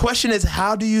 My question is,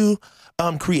 how do you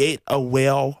create a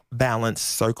well-balanced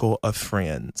circle of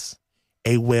friends?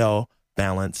 A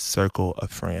well-balanced circle of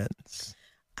friends?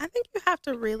 I think you have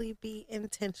to really be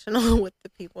intentional with the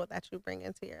people that you bring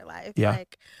into your life. Yeah.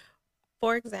 Like,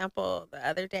 for example, the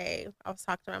other day, I was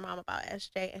talking to my mom about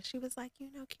SJ, and she was like,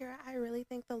 Kira, I really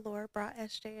think the Lord brought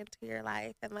SJ into your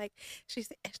life. And, like, she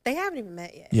said, they haven't even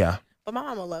met yet. Yeah. But my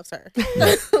mama loves her.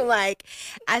 Like,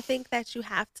 I think that you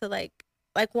have to, like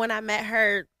when I met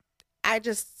her, I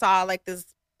just saw, like, this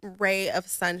ray of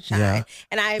sunshine,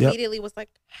 and I immediately was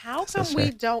like, how come we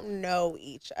don't know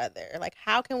each other? Like,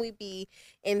 how can we be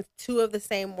in two of the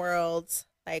same worlds,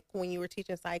 like when you were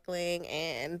teaching cycling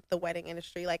and the wedding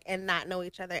industry, like, and not know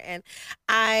each other? And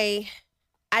I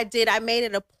made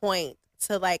it a point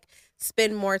to, like,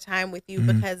 spend more time with you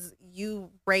because you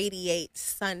radiate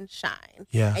sunshine,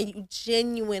 and you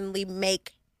genuinely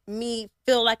make me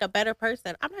feel like a better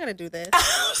person. I'm not gonna do this.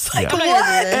 I was like, what?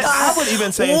 And I would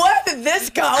even say, where did this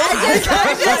go?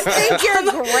 I just think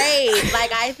you're great.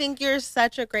 Like, I think you're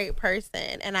such a great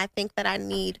person, and I think that I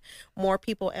need more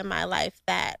people in my life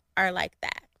that are like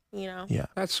that. Yeah,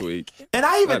 that's sweet. And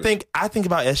I even think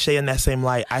about SJ in that same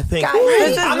light. I think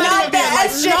this is not the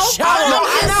SJ show.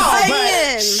 I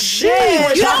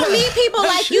know. You don't meet people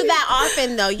like you that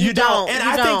often, though. You don't. And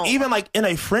I think even like in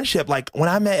a friendship, like when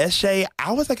I met SJ,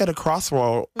 I was like at a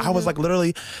crossroad. I was like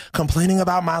literally complaining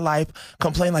about my life,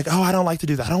 complaining like, oh, I don't like to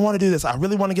do this. I don't want to do this. I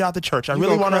really want to get out the church. I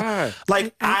really want to.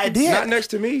 Like, I did. Not next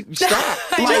to me. Stop.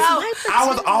 Like, I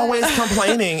was always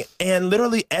complaining, and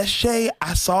literally SJ,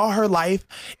 I saw her life.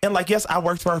 And like, yes, I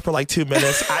worked for her for like 2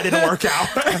 minutes. I didn't work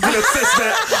out as an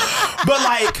assistant. But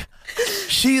like,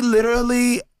 she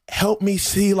literally helped me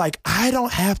see, like, I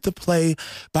don't have to play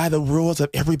by the rules of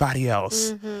everybody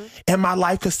else. And my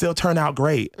life could still turn out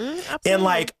great. And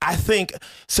like, I think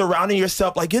surrounding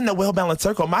yourself, like getting a well-balanced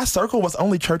circle. My circle was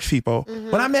only church people.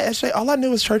 When I met SJ, all I knew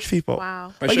was church people.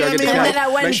 Wow. Make sure I get the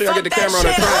camera on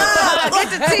the front. Get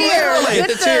the tears. Get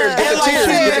the tears. Get the tears.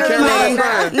 Get the camera on the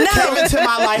front. Came into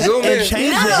my life and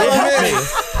changed it. It helped me.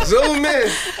 Zoom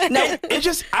in. No, it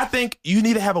just, I think you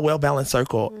need to have a well-balanced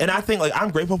circle. And I think, like,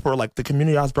 I'm grateful for like the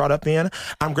community I was brought up in.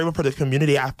 I'm grateful for the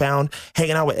community I found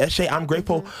hanging out with SJ. I'm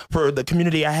grateful for the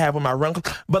community I have with my run.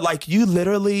 But like, you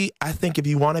literally, I think if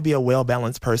you want to be a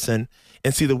well-balanced person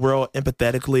and see the world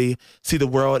empathetically, see the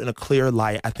world in a clear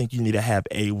light, I think you need to have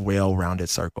a well-rounded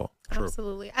circle.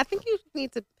 Absolutely. I think you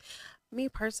need to, me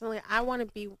personally, I want to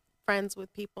be friends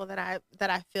with people that I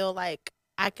feel like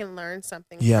I can learn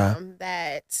something from,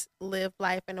 that live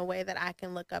life in a way that I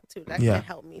can look up to, that can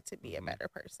help me to be a better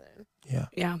person.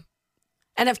 Yeah.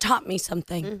 And have taught me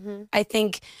something. I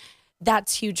think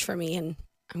that's huge for me. And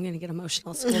I'm going to get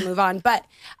emotional, so we'll move on. But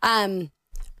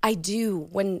I do,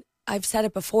 when I've said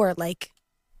it before, like,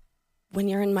 when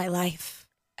you're in my life,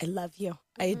 I love you.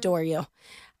 I adore you.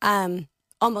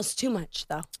 Almost too much,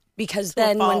 though, because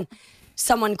then when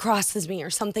someone crosses me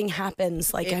or something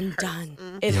happens, like, I'm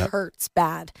done. It hurts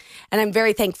bad. And I'm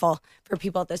very thankful for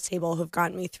people at this table who've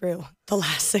gotten me through the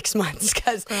last 6 months,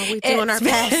 because it's been rough.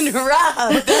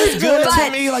 That's good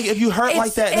to me. Like, if you hurt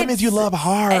like that means you love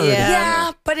hard.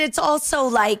 Yeah, but it's also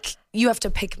like you have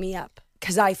to pick me up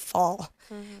because I fall.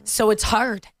 So it's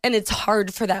hard. And it's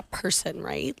hard for that person,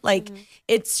 right? Like,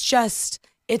 it's just,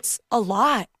 it's a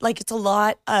lot. Like, it's a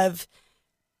lot of,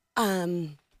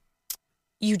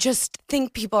 you just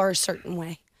think people are a certain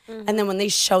way. and then when they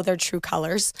show their true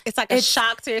colors, it's like a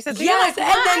shock to your system. Yes, like,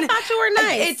 and then I thought you were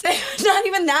nice. It's not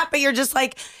even that, but you're just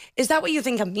like, is that what you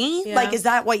think of me? Yeah. Like, is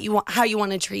that what you want? How you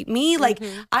want to treat me? Like,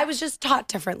 I was just taught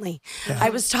differently. Yeah. I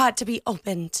was taught to be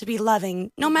open, to be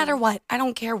loving, no matter what. I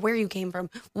don't care where you came from,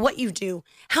 what you do,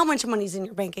 how much money's in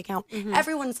your bank account.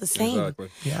 Everyone's the same. Exactly.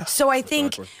 Yeah. So I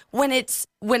think when it's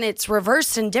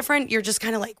reversed and different, you're just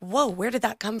kind of like, whoa, where did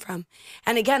that come from?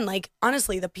 And again, like,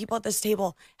 honestly, the people at this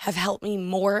table have helped me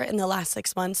more in the last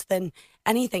 6 months than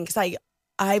anything, because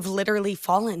I've literally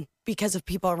fallen because of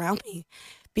people around me,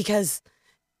 because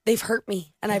they've hurt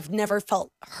me and I've never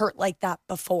felt hurt like that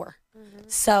before.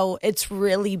 So it's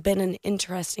really been an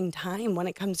interesting time when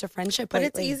it comes to friendship. But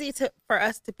lately. it's easy for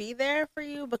us to be there for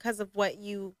you because of what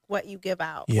you give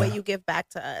out, what you give back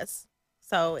to us.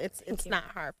 So it's not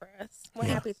hard for us. We're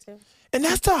happy to. And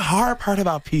that's the hard part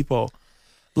about people.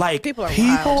 Like, people are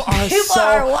wild.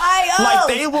 Like,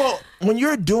 they will, when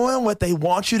you're doing what they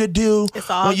want you to do,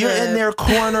 when you're in their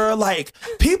corner, like,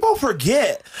 people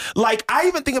forget. Like, I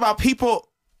even think about people.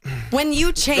 When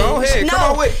you change, go ahead. Come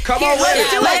on with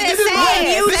it. This is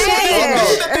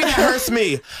the thing that hurts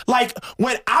me. Like,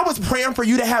 when I was praying for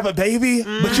you to have a baby,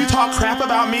 but you talk crap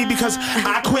about me because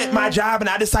I quit my job and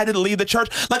I decided to leave the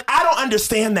church. Like, I don't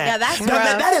understand that. Yeah, that's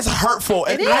that is hurtful.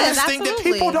 And I just think that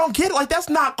people don't get it. Like, that's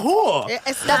not cool.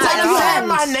 It's not. Like, you have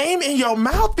my name in your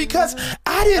mouth because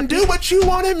I didn't do what you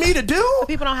wanted me to do.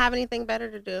 People don't have anything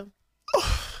better to do.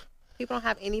 People don't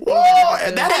have anything.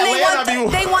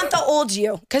 They want the old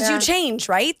you because you change,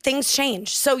 right? Things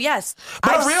change. So yes,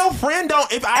 but a real friend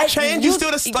don't. If I change, you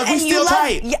still like we still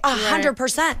tight.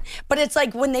 100%. But it's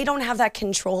like when they don't have that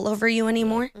control over you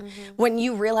anymore. When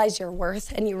you realize your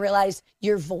worth and you realize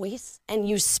your voice and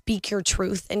you speak your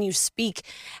truth and you speak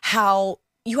how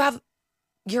you have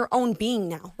your own being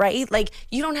now, right? Like,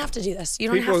 you don't have to do this. You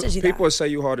don't have to do that. People say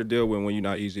you hard to deal with when you're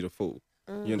not easy to fool.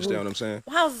 You understand what I'm saying?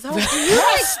 Wow, so do you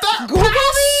like Google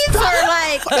these or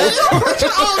like you're preaching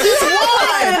all this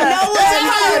wine?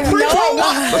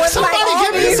 Somebody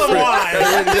give me some wine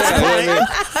at this point.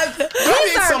 I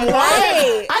need some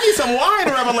wine. I need some wine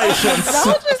revelations.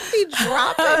 Don't just be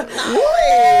dropping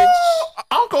knowledge.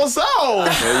 Uncle Zoe.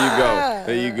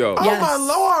 There you go. Oh my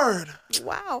Lord.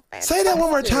 Wow. Fantastic. Say that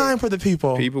one more time for the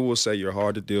people. People will say you're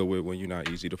hard to deal with when you're not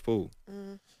easy to fool.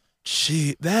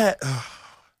 Gee, that.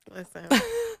 Listen,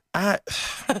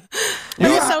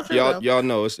 it's so true. Y'all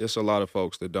know it's a lot of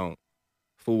folks that don't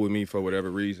fool with me for whatever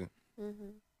reason.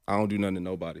 I don't do nothing to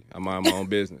nobody. I mind my own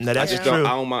business. No, that's true.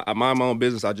 I mind my own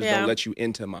business. I just don't let you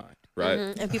into mine, right?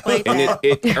 And people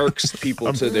it irks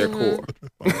people to their core.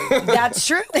 That's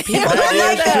true. People don't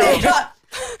like that.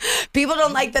 People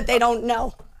don't like that they don't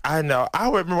know. I know. I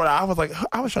remember when I was like,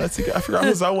 I was trying to figure out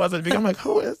who Zoe was. I'm like,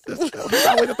 who is this?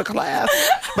 I went up the class.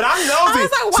 But I'm nosy. I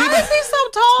was like, why is he so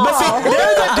tall? But see,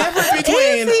 there's a difference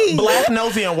between black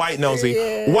nosy and white nosy.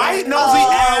 Yeah. White nosy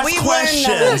asks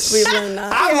questions. We learned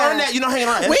that. I learned that, hanging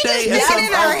around SJ and some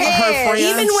of her friends.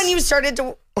 Even when you started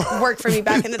to work for me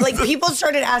back in the, like, people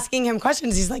started asking him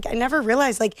questions. He's like, I never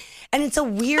realized, like, and it's a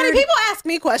weird. How many people ask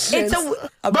me questions?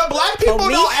 But black people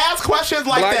don't ask questions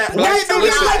like that.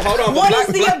 Hold on. What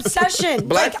is the obsession?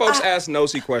 Black folks ask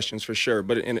nosy questions for sure,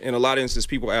 but in a lot of instances,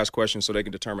 people ask questions so they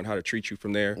can determine how to treat you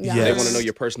from there. Yes. They want to know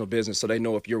your personal business so they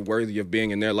know if you're worthy of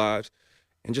being in their lives.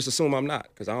 And just assume I'm not,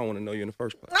 because I don't want to know you in the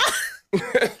first place.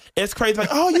 It's crazy. Like,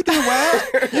 oh, you do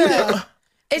what? Yeah.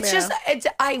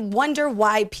 I wonder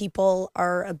why people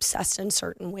are obsessed in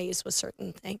certain ways with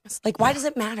certain things. Like, why does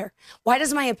it matter? Why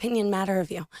does my opinion matter of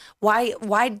you? Why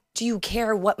do you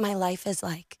care what my life is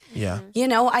like? Yeah.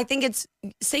 I think it's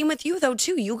same with you though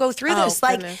too. You go through this.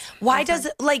 Like, why does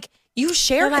it, like, you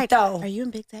share it though? Are you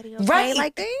in Big Daddy? Okay? Right.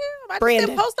 Like, damn.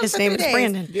 Brandon. His name is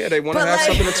Brandon. Yeah, they want to have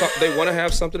something to talk. They want to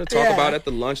have something to talk about at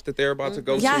the lunch that they're about to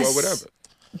go to or whatever.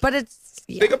 But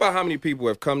think about how many people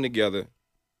have come together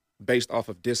based off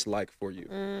of dislike for you.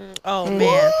 Oh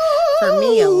man, for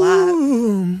me a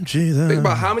lot. Jesus. Think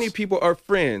about how many people are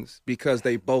friends because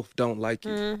they both don't like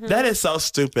you. That is so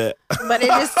stupid. But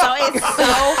it's so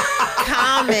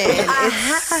common.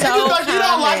 It's so common. You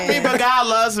don't like me, but God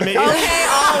loves me. Okay,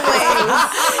 always.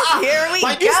 Here we go.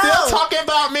 Like, you still talking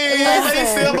about me, but he's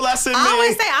still blessing me. I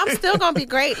always say I'm still gonna be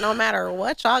great no matter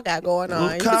what y'all got going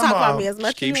on. You can talk about me as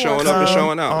much as you want. Keep showing up and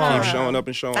showing out. Keep showing up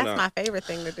and showing out. That's my favorite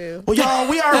thing to do. Well, y'all,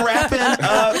 we are wrapping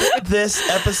up this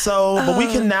episode, but we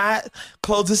cannot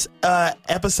close this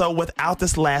episode without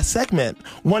this last segment.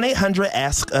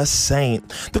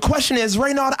 1-800-ASK-A-SAINT. The question is,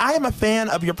 Reynald, I am a fan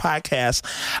of your podcast.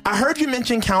 I heard you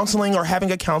mention counseling or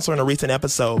having a counselor in a recent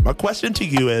episode. My question to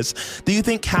you is, do you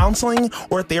think counseling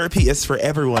or therapy is for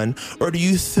everyone, or do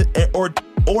you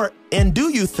and do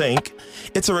you think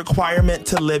it's a requirement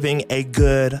to living a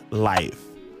good life?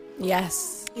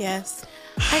 Yes. Yes.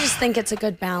 I just think it's a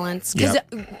good balance because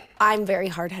I'm very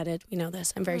hard-headed. You know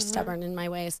this. I'm very stubborn in my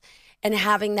ways. And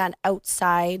having that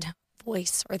outside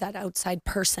voice or that outside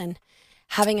person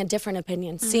having a different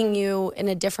opinion, seeing you in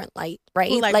a different light, right?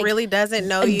 Who like really doesn't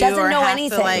know you doesn't or know have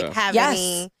anything. to like have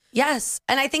any. Yes.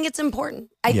 And I think it's important.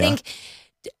 I think,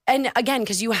 and again,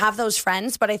 because you have those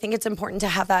friends, but I think it's important to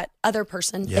have that other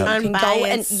person that you can go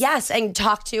and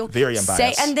talk to. Very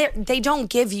unbiased. And they don't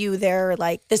give you their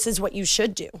like, this is what you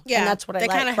should do. Yeah. And that's what they I like.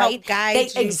 They kind of help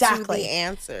guide you to the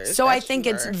answers. So I think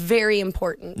it's very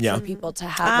important for people to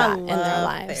have that in their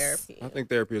lives. Therapy. I think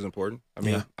therapy is important. I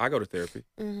mean, I go to therapy,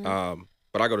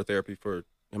 but I go to therapy for,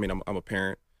 I mean, I'm a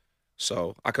parent.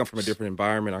 So I come from a different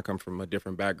environment. I come from a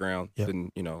different background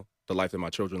than, you know, the life that my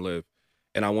children live.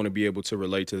 And I want to be able to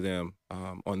relate to them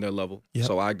on their level.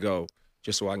 So I go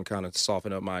just so I can kind of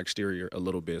soften up my exterior a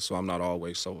little bit so I'm not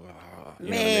always so, you know what I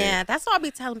mean? That's why I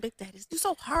be telling Big Daddy, you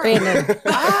so hard. You call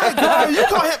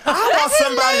him, I want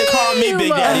somebody to call me Big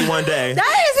Daddy one day.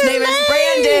 That is his name. Is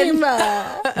Brandon.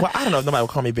 Well, I don't know if nobody will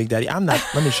call me Big Daddy. I'm not.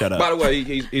 Let me shut up. By the way,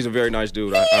 he's a very nice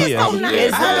dude. He is. I don't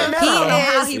know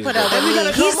how he put up with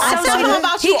me. He's I tell him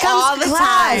about you comes all the class.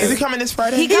 time. Is he coming this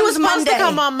Friday? He was supposed to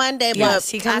come on Monday, Yes,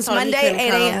 but he comes I told him he Monday, couldn't 8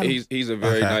 a.m. come. He's a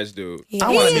very nice dude. I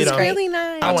want to meet him. Really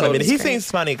nice. I want to meet him. He He's great.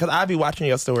 seems funny because I be watching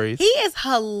your stories. He is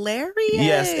hilarious.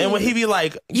 Yes, and when he be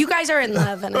like, You guys are in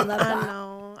love, and I love that. I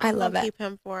know. I love it. Keep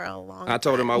him for a long I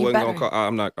told him I You wasn't better. gonna call.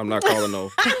 I'm not calling no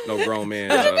grown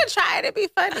man. You can try it. It'd be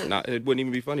funny. It wouldn't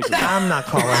even be funny to me. I'm not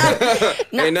calling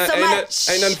him. Not so much.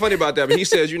 Ain't nothing funny about that. But he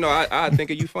says, you know, I think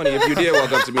of you funny if you did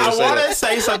walk up to me and I say want to that.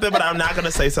 say something, but I'm not going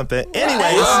to say something.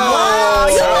 Anyways. Wow,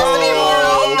 you supposed to be more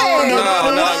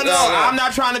open. No. I'm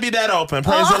not trying to be that open.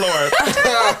 Praise the Lord.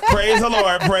 Praise the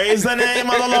Lord. Praise the name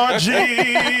of the Lord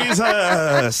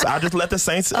Jesus. I'll just let the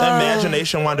saints'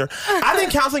 imagination wander. I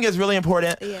think counseling is really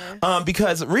important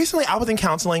because recently I was in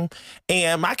counseling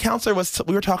and my counselor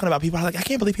we were talking about people. I was like, I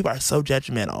can't believe people are so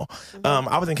judgmental.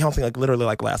 I was in counseling like literally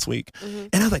like last week. And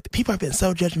I was like, people have been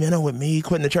so judgmental with me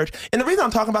quitting the church. And the reason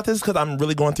I'm talking about this is because I'm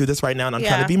really going through this right now and I'm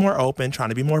trying to be more open, trying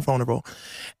to be more vulnerable.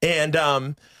 And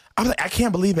I was like, I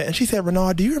can't believe it. And she said,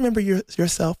 Renard, do you remember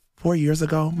yourself 4 years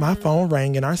ago? My phone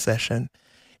rang in our session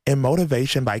and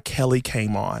Motivation by Kelly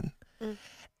came on.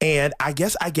 And I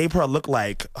guess I gave her a look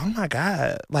like, oh my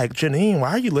God, like, Janine, why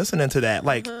are you listening to that?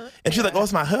 Like, and she's like, oh,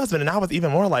 it's my husband. And I was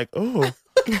even more like, ooh.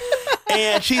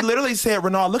 And she literally said,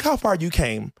 Renard, look how far you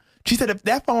came. She said, if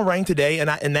that phone rang today and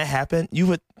that happened, you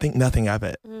would think nothing of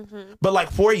it. But like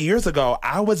 4 years ago,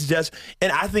 I was just,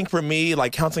 and I think for me,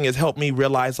 like counseling has helped me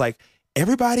realize like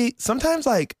everybody, sometimes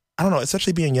like, I don't know,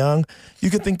 especially being young, you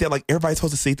can think that like everybody's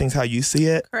supposed to see things how you see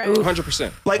it.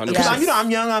 100%. Like, because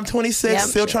I'm young, I'm 26,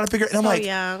 still trying to figure it. And I'm like,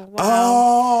 young. Wow.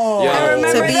 oh. Yeah. I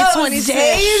remember To be those 26.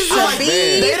 days. Like,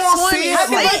 They don't see it.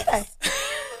 Like,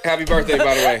 Happy birthday,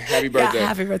 by the way. Happy birthday. Yeah,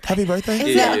 happy birthday. happy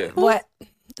birthday. Yeah. What?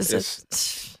 This It's-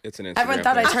 is. It's an Instagram Everyone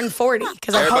thought thing. I turned 40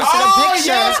 because I Everybody- posted a picture.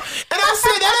 Yes. And I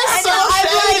said, that is so I'm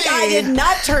shady. like, I did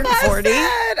not turn 40.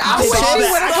 I saw wish you that.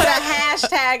 would have put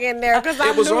a hashtag in there because I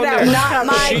It was knew on that there. was Not coming.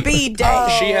 my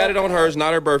B-day. She had it on hers,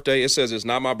 not her birthday. It says it's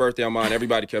not my birthday on mine.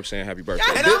 Everybody kept saying happy birthday.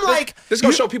 And I'm like, this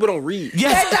gonna show people don't read.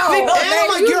 yes. They don't. And I'm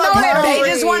like, You you're know a that. party. They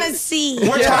just want to see.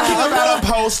 We're talking about a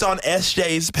post on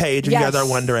SJ's page, if you guys Yes. are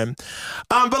wondering.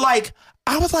 But like,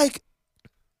 I was like,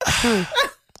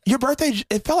 your birthday,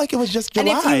 it felt like it was just July.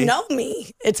 And if you know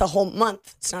me, it's a whole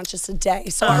month. It's not just a day.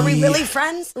 So are we really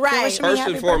friends? You're Right. wishing me First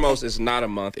happy and foremost, it's not a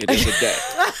month. It is a day.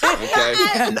 Okay.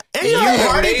 and You you're a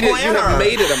have party made it. You have planner.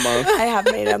 made it a month. birthday. I have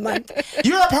made a month.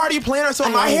 You're a party planner. So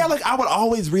in my am. head, like I would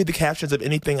always read the captions of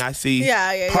anything I see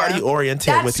Yeah. party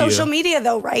oriented That's with social you. media,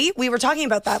 though, right? We were talking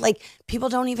about that. Like, people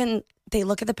don't even, they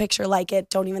look at the picture, like it,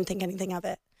 don't even think anything of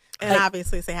it. And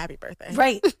obviously say happy birthday.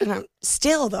 Right. And I'm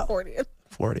still, though. 40th.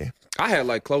 40. I had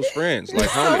like close friends, like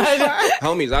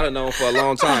homies I done known for a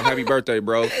long time. Happy birthday,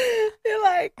 bro. You're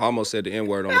like, I almost said the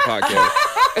N-word on the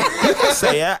podcast.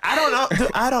 Say it. I don't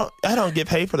know. I don't get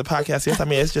paid for the podcast. Yes, I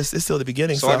mean it's still the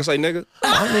beginning. So I can say nigga?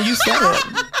 I mean, you said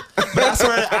it. But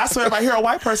I swear, if I hear a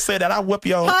white person say that, I whip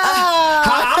your.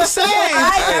 I'm saying.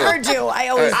 I never do. I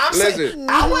always, I'm saying. Listen.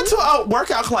 I went to a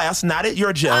workout class, not at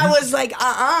your gym. I was like,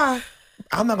 I'm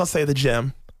not gonna say the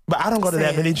gym, but I don't go to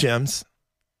that many gyms.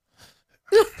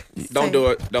 Don't do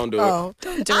it. Don't do it. oh,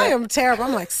 I am terrible.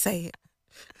 I'm like, say it.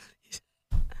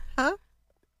 Huh?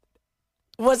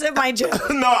 Was it my gym?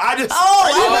 No, I just.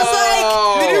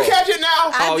 I Did you catch it now?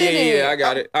 Oh, yeah, didn't. yeah. I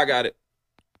got it.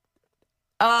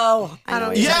 I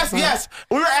know. Yes.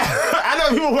 We were. I know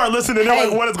people who are listening. They're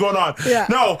like, "What is going on?" Yeah.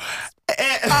 No,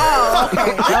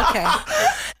 Okay.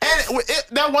 And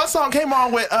that one song came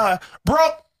on with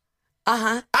Broke.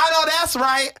 I know that's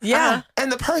right. Yeah.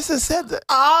 And the person said that.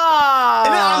 Oh.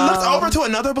 And then I looked over to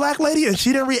another black lady and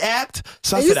she didn't react.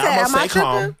 So I said, I'm going to stay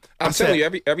calm. I'm telling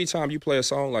you, every time you play a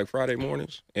song like Friday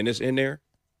Mornings and it's in there,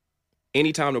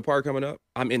 anytime the part coming up,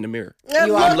 I'm in the mirror.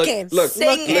 You are looking.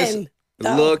 Singing.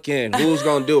 Looking, who's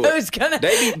gonna do it? Who's gonna?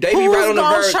 They be right on the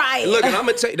verge. Look, and I'm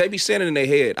gonna tell you, they be standing in their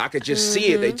head. I could just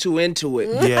see it. They too into it.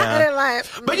 Yeah.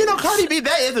 But Cardi B,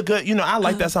 that is a good. I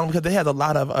like that song because it has a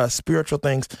lot of spiritual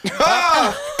things.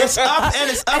 It's up and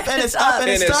it's up and it's up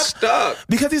and it's stuck.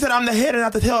 Because he said, "I'm the head and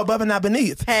not the tail, above and not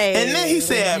beneath." Hey. And then he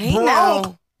said,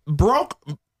 "Broke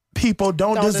people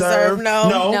don't deserve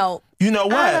no." You know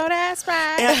what? I know that's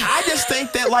right. And I just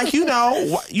think that,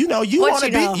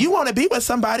 you want to be with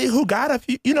somebody who got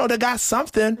that got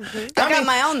something. I got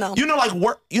my own though. Like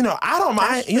work. I don't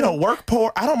mind. Work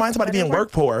poor. I don't mind somebody being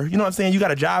work poor. You know what I'm saying? You got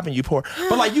a job and you poor,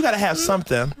 but you got to have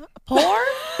something. Poor?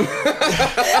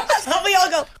 That's how we all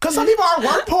go. Because some people are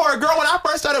work poor. Girl, when I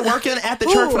first started working at the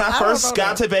church, when I first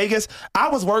got to Vegas, I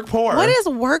was work poor. What is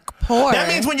work poor? That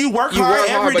means when you work hard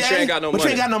every day, but you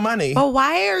ain't got no money. But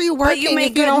why are you working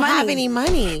if you don't have any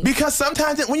money? Because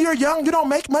sometimes when you're young, you don't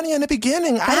make money in the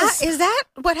beginning. Is that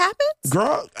what happens?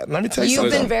 Girl, let me tell you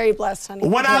something. You've been very blessed, honey.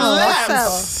 When I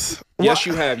left. Yes,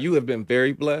 you have. You have been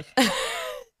very blessed.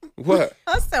 What?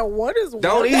 I said, what is work?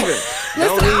 Don't even.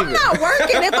 I'm not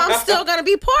working if I'm still going to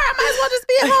be poor. I might as well just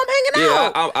be at home hanging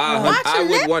out. I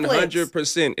would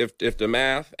 100% if the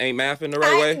math ain't mathing the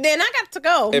right way. Then I got to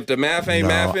go. If the math ain't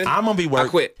mathing, I'm going to be working. I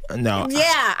quit. No.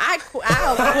 Yeah, I'll quit.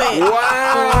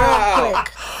 Wow.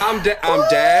 I'm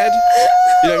dad.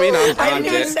 You know what I mean? I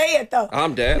didn't even say it though.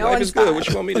 I'm dad. Life is good. What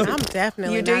you want me to do? I'm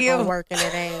definitely not going to work and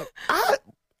it ain't.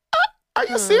 Are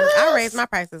you serious? I raise my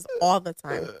prices all the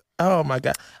time. Oh my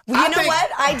God. Well, you know what?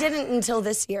 I didn't until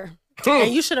this year.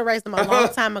 And you should have raised them a long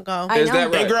time ago. I know. Is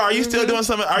that right? And girl, are you still doing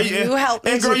some? Are you helped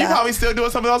me? And girl, you probably still doing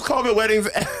some of those COVID weddings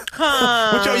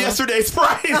with your yesterday's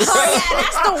price. Oh yeah,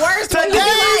 that's the worst.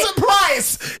 Today's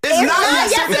price is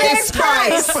not yesterday's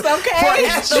price. Okay. For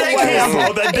SJ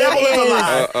Campbell, the devil is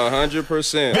alive.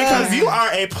 100%. Because you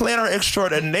are a planner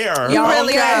extraordinaire. You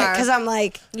really are. Because I'm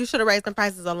like, you should have raised the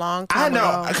prices a long time ago.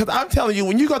 I know. Because I'm telling you,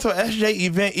 when you go to an SJ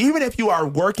event, even if you are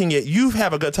working it, you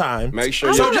have a good time. Make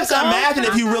sure. So just imagine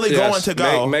if you really going to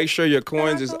go. Make sure your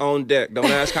coins is on deck. Don't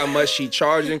ask how much she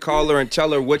charging. Call her and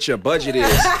tell her what your budget is.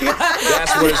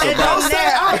 That's what it's about.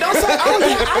 Don't say, oh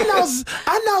yeah,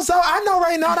 I know Zoe, I know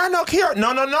Raynald, I know Kira.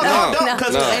 No.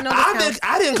 Because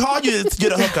I didn't call you to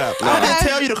get a hookup. I didn't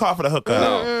tell you to call for the hookup.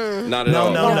 No, not at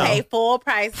all. No. Pay full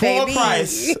price, baby. Full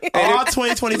price. All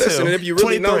 2022. Listen, if you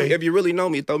really know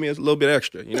me, throw me a little bit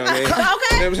extra. You know what I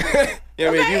mean? Okay. You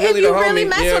know what I mean? If you really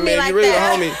mess with me like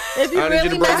that. If you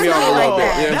really mess with me like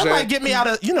that. That might get me out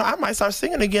of, I might start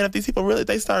singing again if these people really,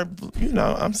 they start,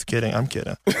 I'm kidding. I'm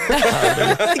taking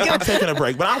a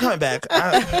break, but I'm coming back.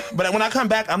 But when I come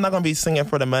back, I'm not going to be singing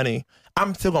for the money.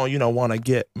 I'm still going to, want to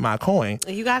get my coin.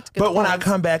 You got to get But when I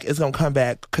come back, it's going to come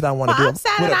back because I want to do it with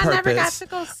a purpose. I never got to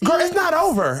go see Girl, it's not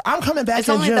over. I'm coming back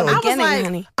in June. It's only the beginning,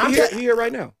 honey. I'm here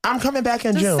right now. I'm coming back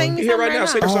in June. You here right now.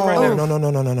 Sing something right now. No.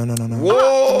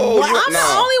 Whoa. I'm the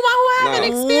only one who haven't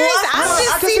experienced it. I've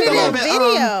just seen it in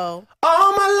video.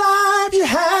 All my life you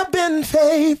have been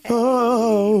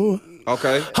faithful.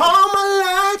 Okay. All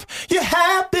my life you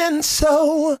have been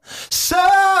so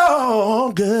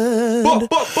good.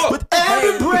 With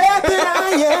every breath that I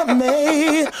have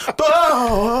made,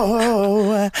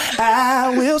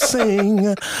 I will sing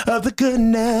of the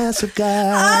goodness of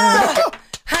God.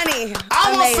 Honey,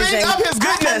 I will sing of his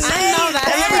goodness. I know that.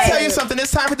 And let me tell you something.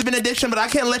 It's time for the benediction, but I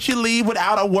can't let you leave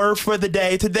without a word for the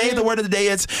day. Today, the word of the day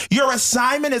is your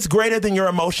assignment is greater than your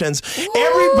emotions.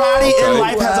 Everybody in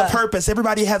life has a purpose.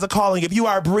 Everybody has a calling. If you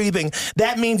are breathing,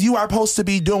 that means you are supposed to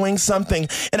be doing something.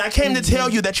 And I came to tell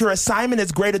you that your assignment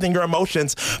is greater than your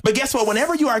emotions. But guess what?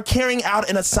 Whenever you are carrying out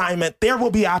an assignment, there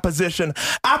will be opposition.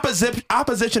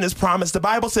 Opposition is promised. The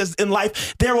Bible says in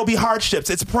life, there will be hardships.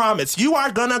 It's promised. You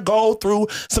are going to go through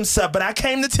some stuff, but I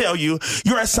came to tell you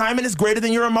your assignment is greater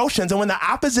than your emotions. And when the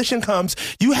opposition comes,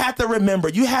 you have to remember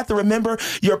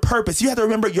your purpose. You have to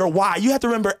remember your why. You have to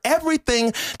remember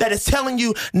everything that is telling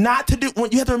you not to do.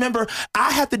 You have to remember,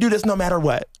 I have to do this no matter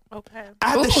what. Okay.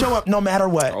 I have to show up no matter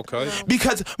what. Okay.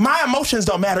 Because my emotions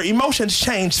don't matter. Emotions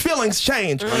change. Feelings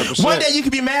change. 100%. One day you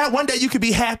could be mad. One day you could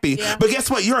be happy. Yeah. But guess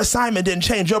what? Your assignment didn't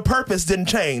change. Your purpose didn't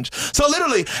change. So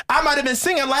literally, I might have been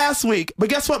singing last week, but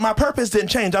guess what? My purpose didn't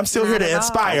change. I'm still here to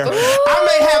inspire. I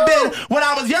may have been, when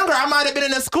I was younger, I might have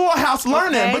been in a schoolhouse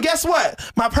learning, but guess what?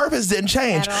 My purpose didn't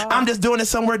change. I'm just doing it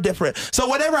somewhere different. So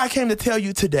whatever I came to tell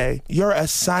you today, your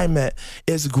assignment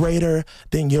is greater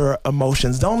than your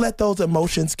emotions. Don't let those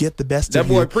emotions get the best of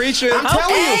you. That boy preaching. I'm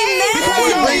telling you,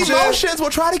 because your emotions will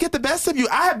try to get the best of you.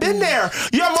 I have been there.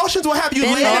 Your emotions will have you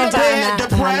laying in bed,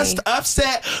 depressed,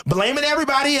 upset, blaming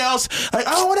everybody else. Like,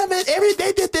 oh, what I meant,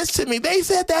 they did this to me. They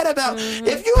said that about.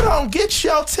 If you don't get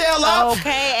your tail up,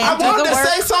 I wanted to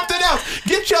say something else.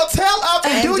 Get your tail up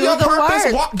and do your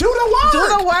purpose. Do the work. Do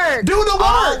the work. Do the work.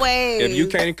 Always. If you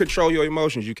can't control your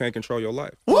emotions, you can't control your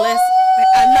life. Listen,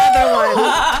 another one.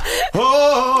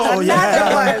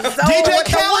 Another one. So DJ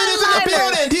Khaled is in the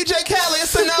building. DJ Khaled,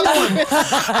 it's another one.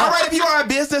 All right, if you are a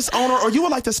business owner or you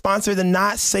would like to sponsor the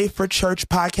Not Safe for Church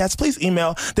podcast, please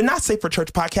email the Not Safe for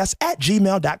Church podcast at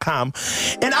gmail.com.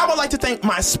 And I would like to thank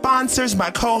my sponsors, my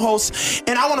co-hosts,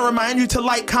 and I want to remind you to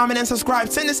like, comment, and subscribe.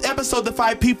 Send this episode to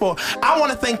 5 people. I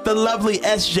want to thank the lovely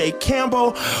SJ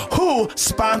Campbell who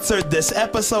sponsored this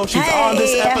episode. She's on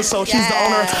this episode. She's the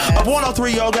owner of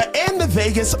 103 Yoga and the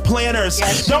Vegas Planners.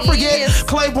 Don't forget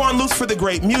Claiborne Loose for the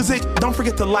great music. Don't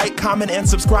forget to like, comment, and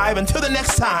subscribe. Until the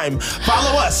next time,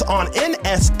 follow us on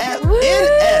NSFC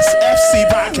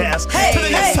Podcast. Till the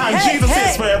next time, Jesus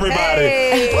is for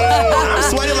everybody. I'm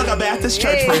sweating like a Baptist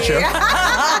church preacher.